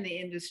when you're in the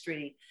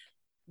industry,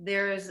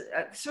 there's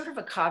sort of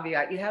a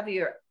caveat. You have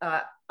your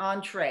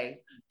entree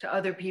to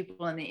other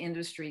people in the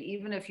industry,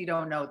 even if you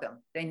don't know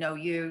them. They know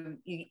you.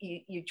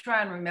 You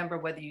try and remember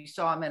whether you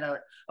saw them in an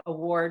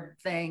award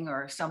thing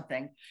or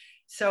something.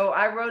 So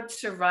I wrote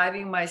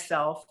Surviving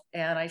Myself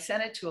and I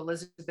sent it to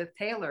Elizabeth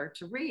Taylor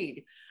to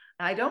read.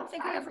 I don't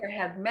think I ever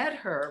had met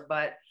her,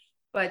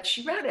 but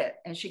she read it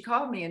and she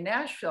called me in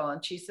Nashville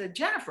and she said,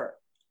 "Jennifer,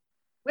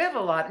 we have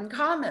a lot in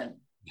common.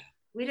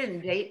 We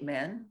didn't date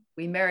men.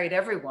 We married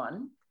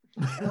everyone.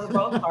 And we're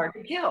both hard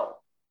to kill."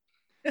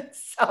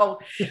 So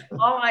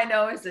all I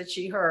know is that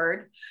she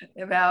heard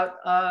about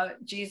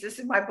Jesus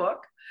in my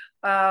book.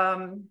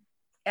 And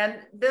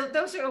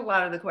those are a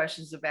lot of the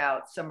questions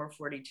about Summer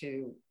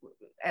 42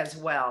 as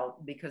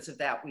well. Because of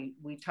that,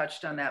 we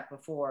touched on that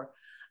before.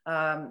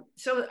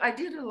 So I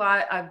did a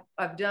lot.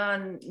 I've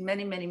done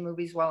many, many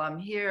movies while I'm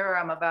here.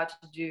 I'm about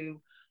to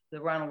do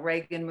the Ronald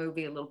Reagan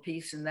movie, a little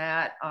piece in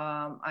that.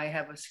 I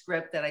have a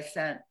script that I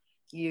sent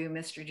you,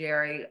 Mr.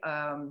 Jerry.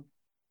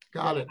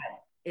 Got it.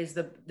 is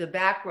the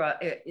background.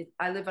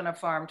 I live on a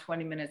farm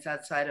 20 minutes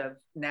outside of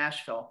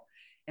Nashville.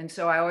 And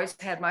so I always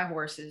had my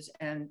horses,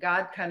 and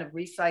God kind of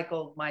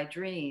recycled my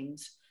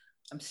dreams.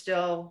 I'm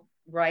still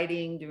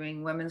writing,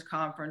 doing women's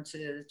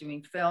conferences,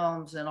 doing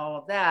films and all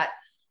of that.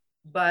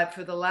 But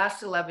for the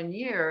last 11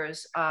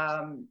 years,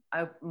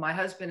 my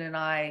husband and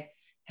I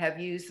have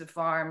used the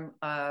farm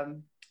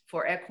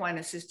for equine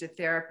assisted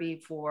therapy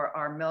for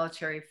our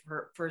military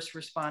first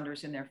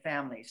responders and their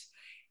families.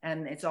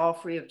 And it's all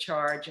free of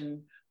charge.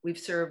 And we've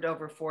served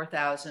over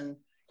 4,000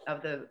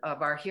 of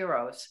our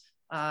heroes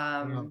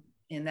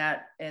in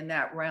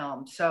that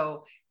realm.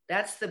 So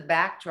that's the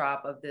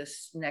backdrop of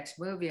this next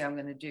movie I'm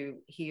going to do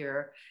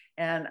here.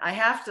 And I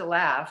have to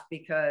laugh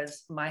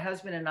because my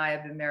husband and I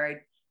have been married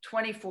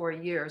 24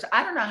 years.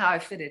 I don't know how I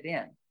fit it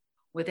in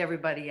with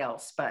everybody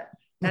else, but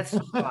that's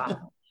the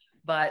problem.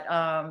 But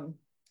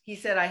he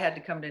said I had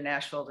to come to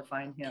Nashville to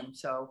find him.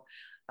 So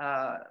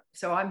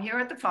I'm here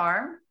at the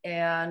farm,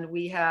 and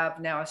we have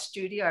now a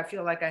studio. I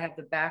feel like I have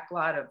the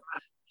backlot of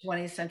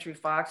 20th Century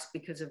Fox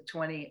because of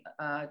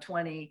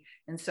 2020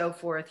 and so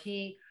forth.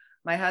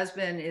 My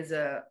husband is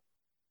a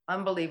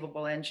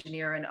unbelievable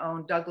engineer and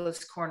owned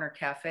Douglas Corner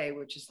Cafe,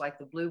 which is like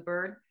the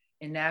Bluebird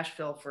in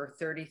Nashville, for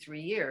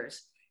 33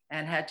 years,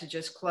 and had to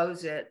just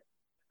close it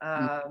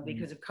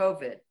because of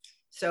COVID.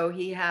 So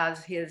he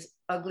has his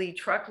ugly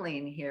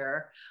truckling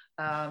here.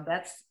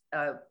 That's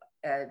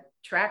a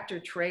tractor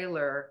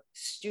trailer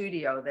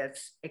studio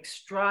that's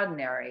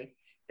extraordinary,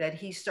 that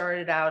he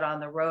started out on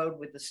the road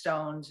with the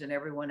Stones and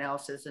everyone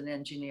else as an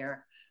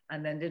engineer,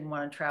 and then didn't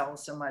want to travel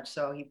so much.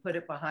 So he put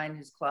it behind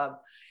his club,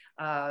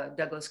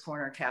 Douglas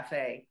Corner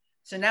Cafe.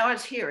 So now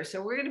it's here.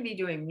 So we're going to be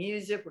doing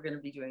music. We're going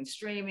to be doing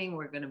streaming.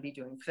 We're going to be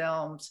doing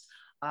films.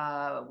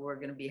 We're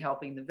going to be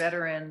helping the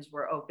veterans.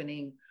 We're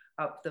opening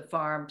up the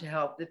farm to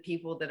help the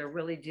people that are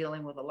really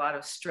dealing with a lot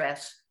of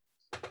stress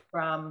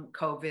from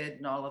COVID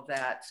and all of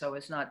that. So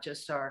it's not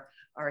just our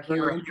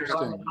hero. Very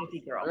interesting.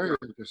 Very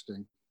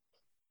interesting.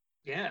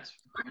 Yes.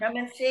 Come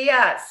and see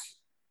us.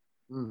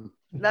 Look,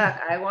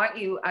 I want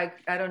you, I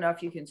don't know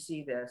if you can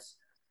see this,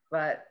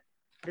 but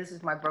this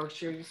is my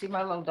brochure. You see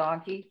my little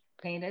donkey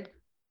painted?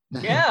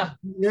 Yeah.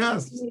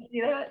 Yes. You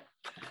see that?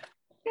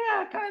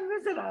 Yeah, come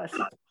and visit us.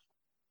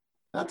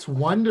 That's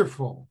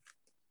wonderful.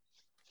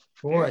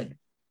 Boy,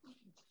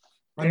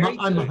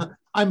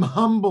 I'm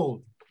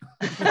humbled.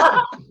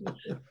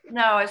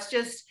 No, it's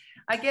just,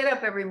 I get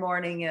up every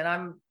morning and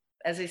I'm,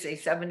 as I say,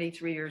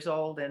 73 years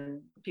old,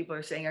 and people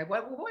are saying,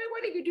 what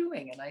are you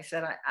doing? And I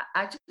said,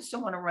 I just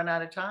don't want to run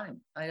out of time.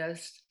 I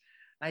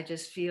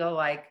just feel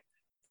like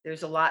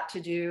there's a lot to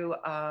do.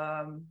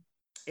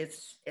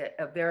 It's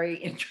a very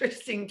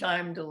interesting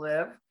time to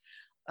live.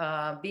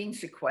 Being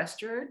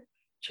sequestered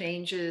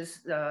changes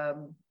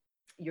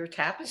your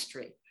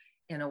tapestry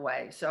in a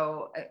way.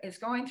 So it's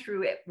going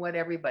through what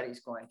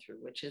everybody's going through,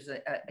 which is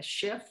a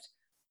shift.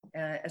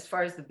 As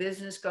far as the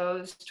business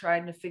goes,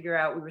 trying to figure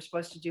out, we were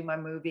supposed to do my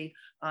movie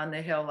On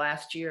the Hill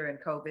last year and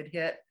COVID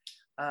hit,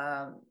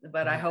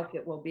 but I hope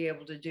that we'll be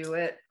able to do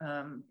it.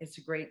 It's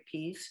a great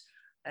piece,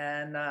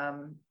 and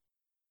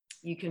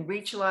you can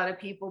reach a lot of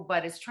people,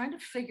 but it's trying to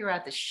figure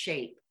out the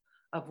shape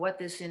of what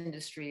this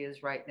industry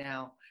is right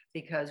now,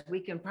 because we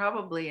can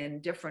probably,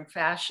 in different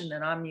fashion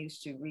than I'm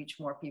used to,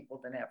 reach more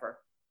people than ever.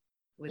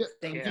 With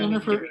things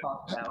Jennifer,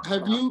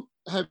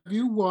 have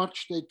you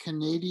watched a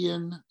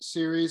Canadian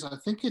series? I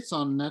think it's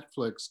on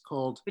Netflix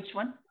called. Which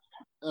one?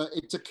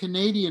 It's a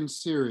Canadian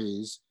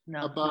series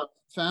about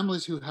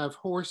families who have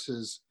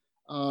horses.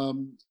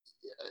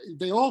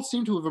 They all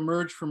seem to have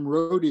emerged from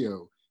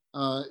rodeo,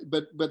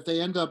 but they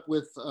end up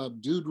with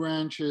dude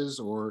ranches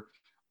or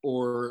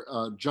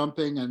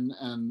jumping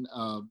and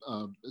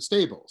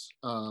stables.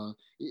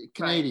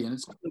 Canadian. Right.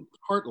 It's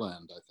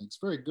Heartland, I think. It's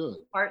very good.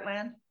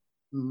 Heartland.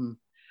 Mm-hmm.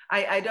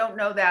 I don't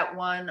know that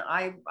one.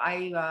 I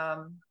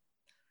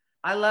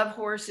love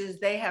horses.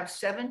 They have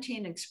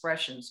 17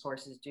 expressions,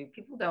 horses do.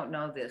 People don't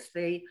know this.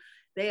 They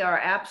are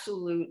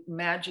absolute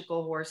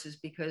magical horses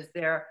because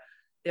they're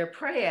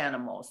prey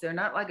animals. They're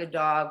not like a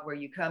dog where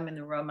you come in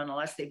the room and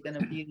unless they've been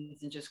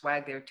abused and just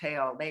wag their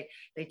tail.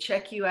 They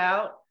check you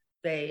out,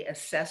 they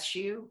assess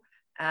you,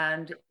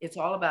 and it's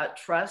all about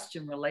trust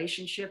and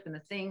relationship and the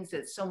things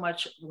that so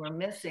much we're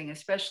missing,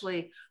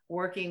 especially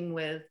working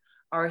with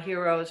our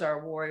heroes,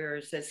 our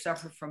warriors that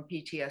suffer from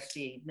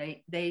PTSD.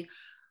 They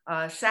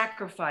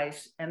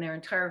sacrifice and their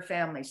entire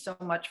family so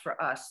much for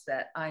us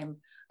that I'm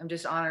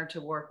just honored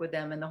to work with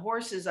them. And the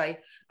horses, I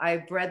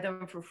bred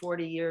them for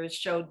 40 years,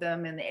 showed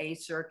them in the A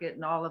circuit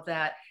and all of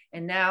that.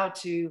 And now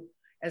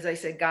as I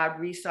said, God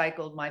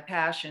recycled my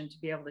passion to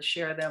be able to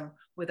share them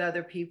with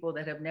other people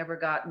that have never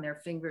gotten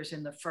their fingers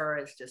in the fur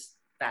is just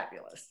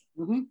fabulous.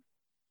 Mm-hmm.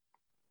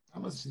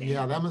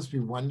 That must be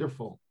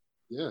wonderful.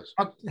 Yes.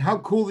 How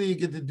cool that you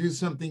get to do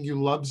something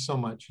you love so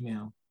much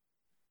now.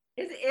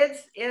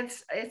 It's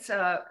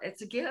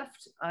a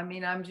gift. I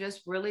mean, I'm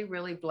just really,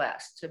 really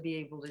blessed to be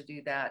able to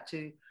do that,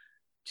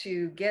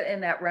 to get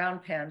in that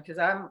round pen, because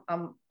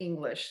I'm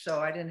English, so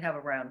I didn't have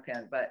a round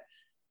pen, but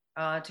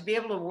to be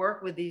able to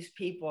work with these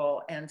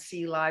people and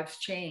see lives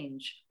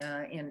change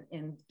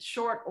in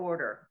short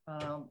order.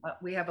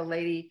 We have a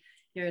lady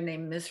here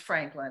named Miss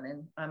Franklin,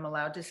 and I'm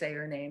allowed to say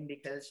her name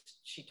because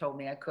she told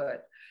me I could.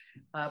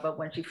 But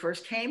when she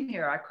first came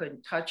here, I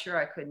couldn't touch her.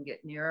 I couldn't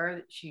get near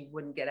her. She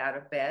wouldn't get out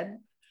of bed.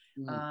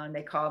 And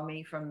they called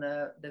me from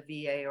the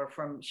VA, or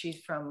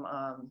she's from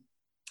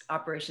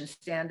Operation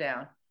Stand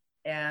Down.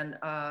 And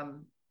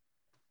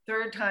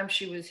third time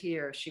she was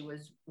here, she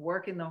was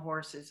working the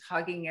horses,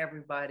 hugging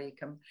everybody,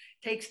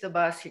 takes the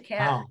bus. You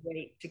can't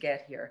wait to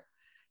get here.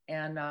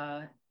 And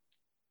that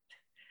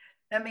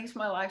makes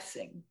my life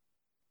sing.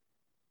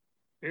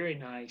 Very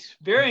nice.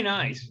 Very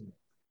nice.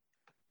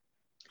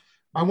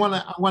 I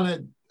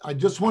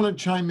just want to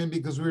chime in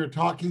because we were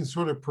talking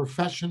sort of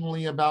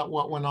professionally about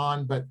what went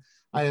on, but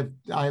I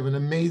have an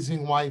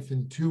amazing wife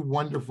and two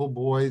wonderful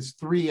boys,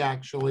 three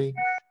actually.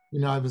 You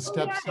know, I have a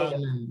stepson,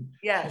 and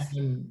yes,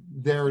 and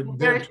they're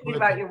very sweet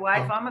about your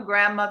wife. I'm a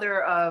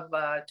grandmother of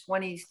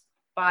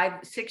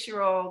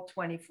 6-year-old,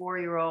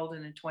 24-year-old,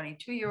 and a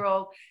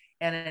 22-year-old,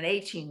 and an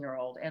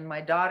 18-year-old. And my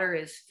daughter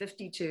is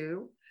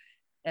 52,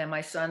 and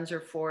my sons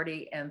are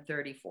 40 and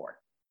 34.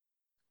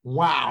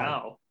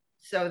 Wow.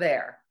 So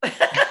there.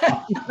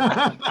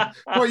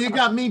 Well, you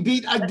got me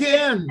beat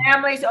again.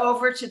 Family's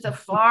over to the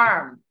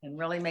farm and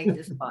really make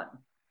this fun.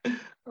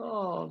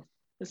 Oh,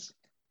 this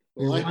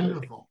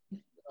wonderful.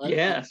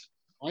 Yes.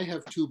 I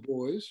have two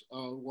boys.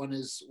 One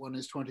is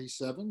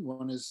 27,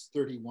 one is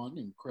 31,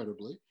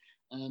 incredibly,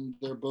 and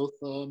they're both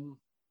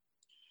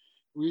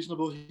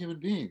reasonable human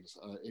beings,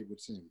 it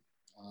would seem.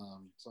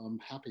 So I'm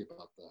happy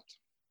about that.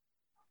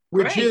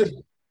 Which is,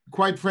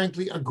 quite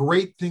frankly, a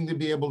great thing to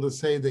be able to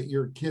say, that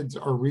your kids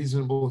are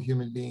reasonable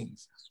human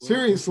beings.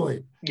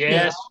 Seriously.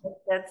 Yes. Yeah,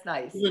 that's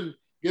nice.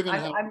 Given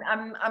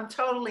I'm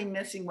totally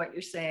missing what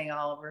you're saying,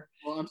 Oliver.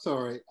 Well, I'm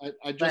sorry. I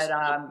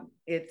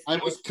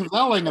was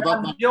cavelling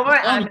about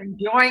I'm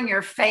enjoying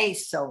your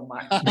face so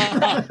much.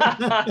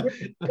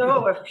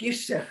 So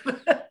effusive.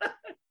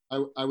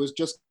 I was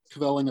just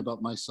cavelling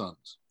about my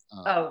sons.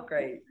 Oh,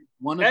 great.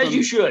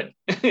 You should.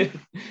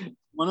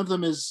 One of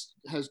them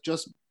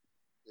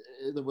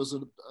there was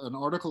an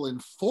article in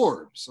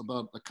Forbes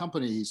about a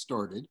company he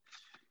started,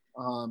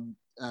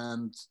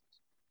 and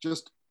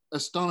just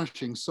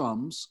astonishing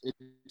sums.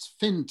 It's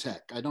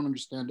fintech. I don't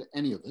understand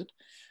any of it.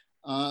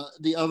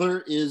 The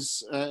other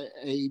is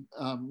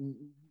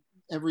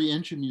every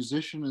inch a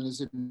musician and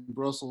is in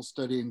Brussels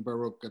studying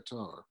Baroque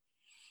guitar.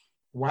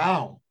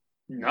 Wow.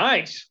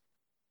 Nice.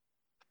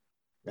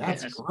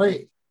 That's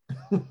great.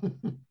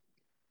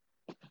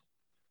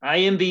 I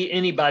envy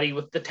anybody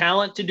with the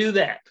talent to do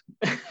that.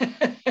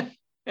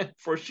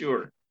 For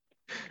sure.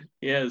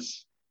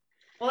 Yes.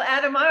 Well,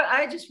 Adam,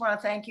 I just want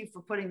to thank you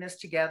for putting this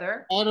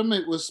together. Adam,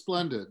 it was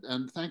splendid,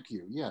 and thank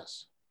you.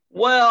 Yes.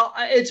 Well,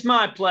 it's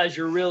my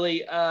pleasure,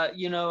 really.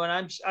 You know,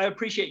 and I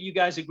appreciate you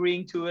guys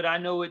agreeing to it. I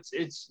know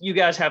it's you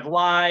guys have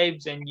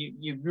lives, and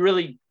you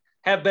really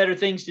have better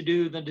things to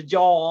do than to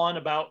jaw on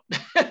about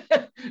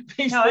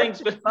these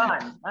things. It's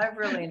fun. I've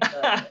really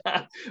enjoyed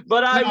it.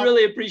 But I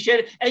really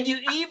appreciate it. And you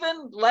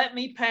even let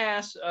me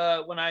pass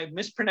when I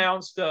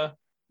mispronounced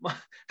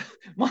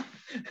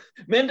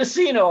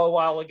Mendocino a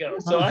while ago.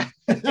 So I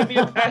give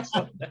you a pass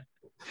on that.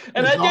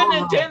 And I didn't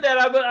intend that.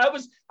 I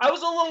was a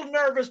little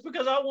nervous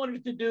because I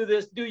wanted to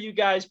do you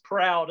guys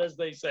proud, as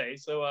they say.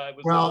 So I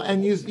was. Well,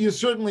 and you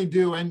certainly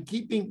do. And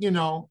keeping, you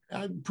know,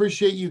 I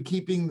appreciate you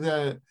keeping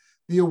the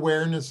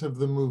awareness of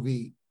the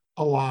movie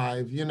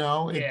alive. You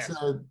know,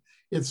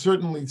 it's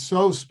certainly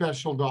so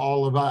special to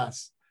all of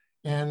us,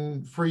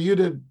 and for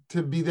you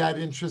to be that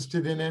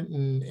interested in it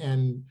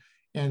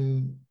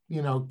and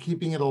you know,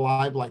 keeping it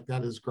alive like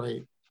that is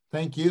great.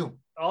 Thank you.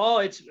 Oh,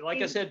 it's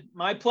like I said,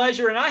 my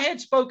pleasure. And I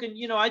had spoken,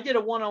 you know, I did a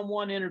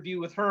one-on-one interview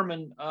with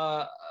Herman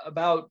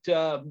about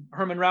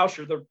Herman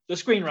Rauscher, the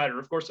screenwriter,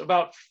 of course,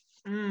 about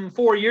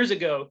 4 years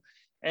ago.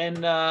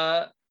 And,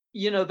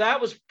 you know, that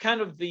was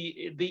kind of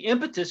the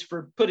impetus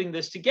for putting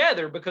this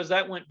together, because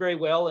that went very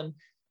well.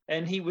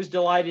 And he was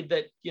delighted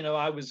that, you know,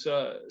 I was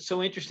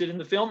so interested in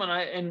the film.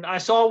 And I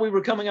saw we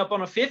were coming up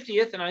on a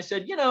 50th, and I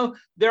said, you know,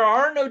 there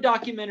are no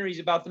documentaries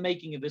about the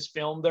making of this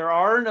film. There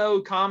are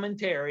no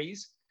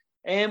commentaries.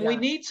 And we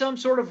need some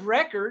sort of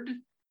record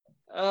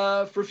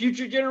for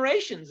future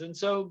generations. And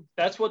so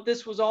that's what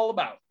this was all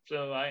about.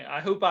 So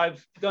I hope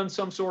I've done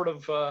some sort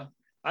of,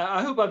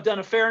 I hope I've done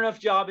a fair enough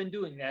job in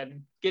doing that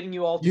and getting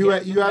you all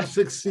together. You have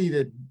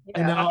succeeded. Yeah,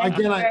 you know, thank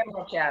you very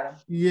much, Adam.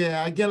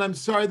 Yeah, again, I'm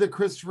sorry that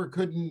Christopher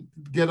couldn't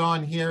get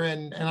on here,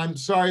 and I'm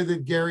sorry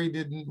that Gary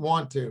didn't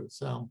want to.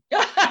 So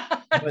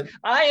but,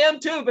 I am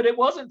too, but it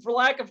wasn't for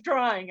lack of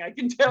trying. I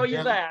can tell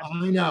you that.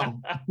 I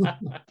know.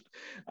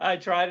 I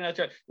tried and I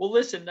tried. Well,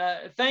 listen,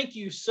 thank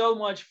you so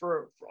much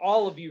for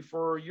all of you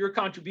for your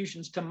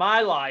contributions to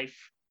my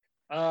life.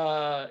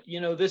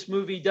 You know, this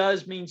movie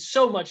does mean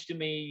so much to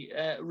me,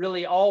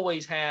 really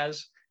always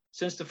has,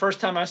 since the first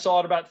time I saw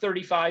it about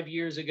 35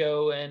 years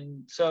ago.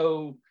 And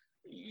so,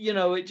 you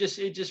know, it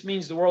just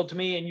means the world to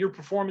me, and your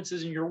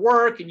performances and your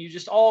work, and you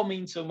just all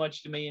mean so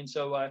much to me. And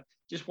so I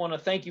just want to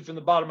thank you from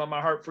the bottom of my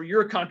heart for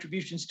your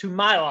contributions to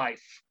my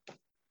life.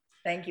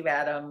 Thank you,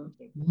 Adam.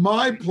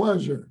 My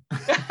pleasure.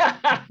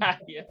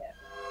 Yeah.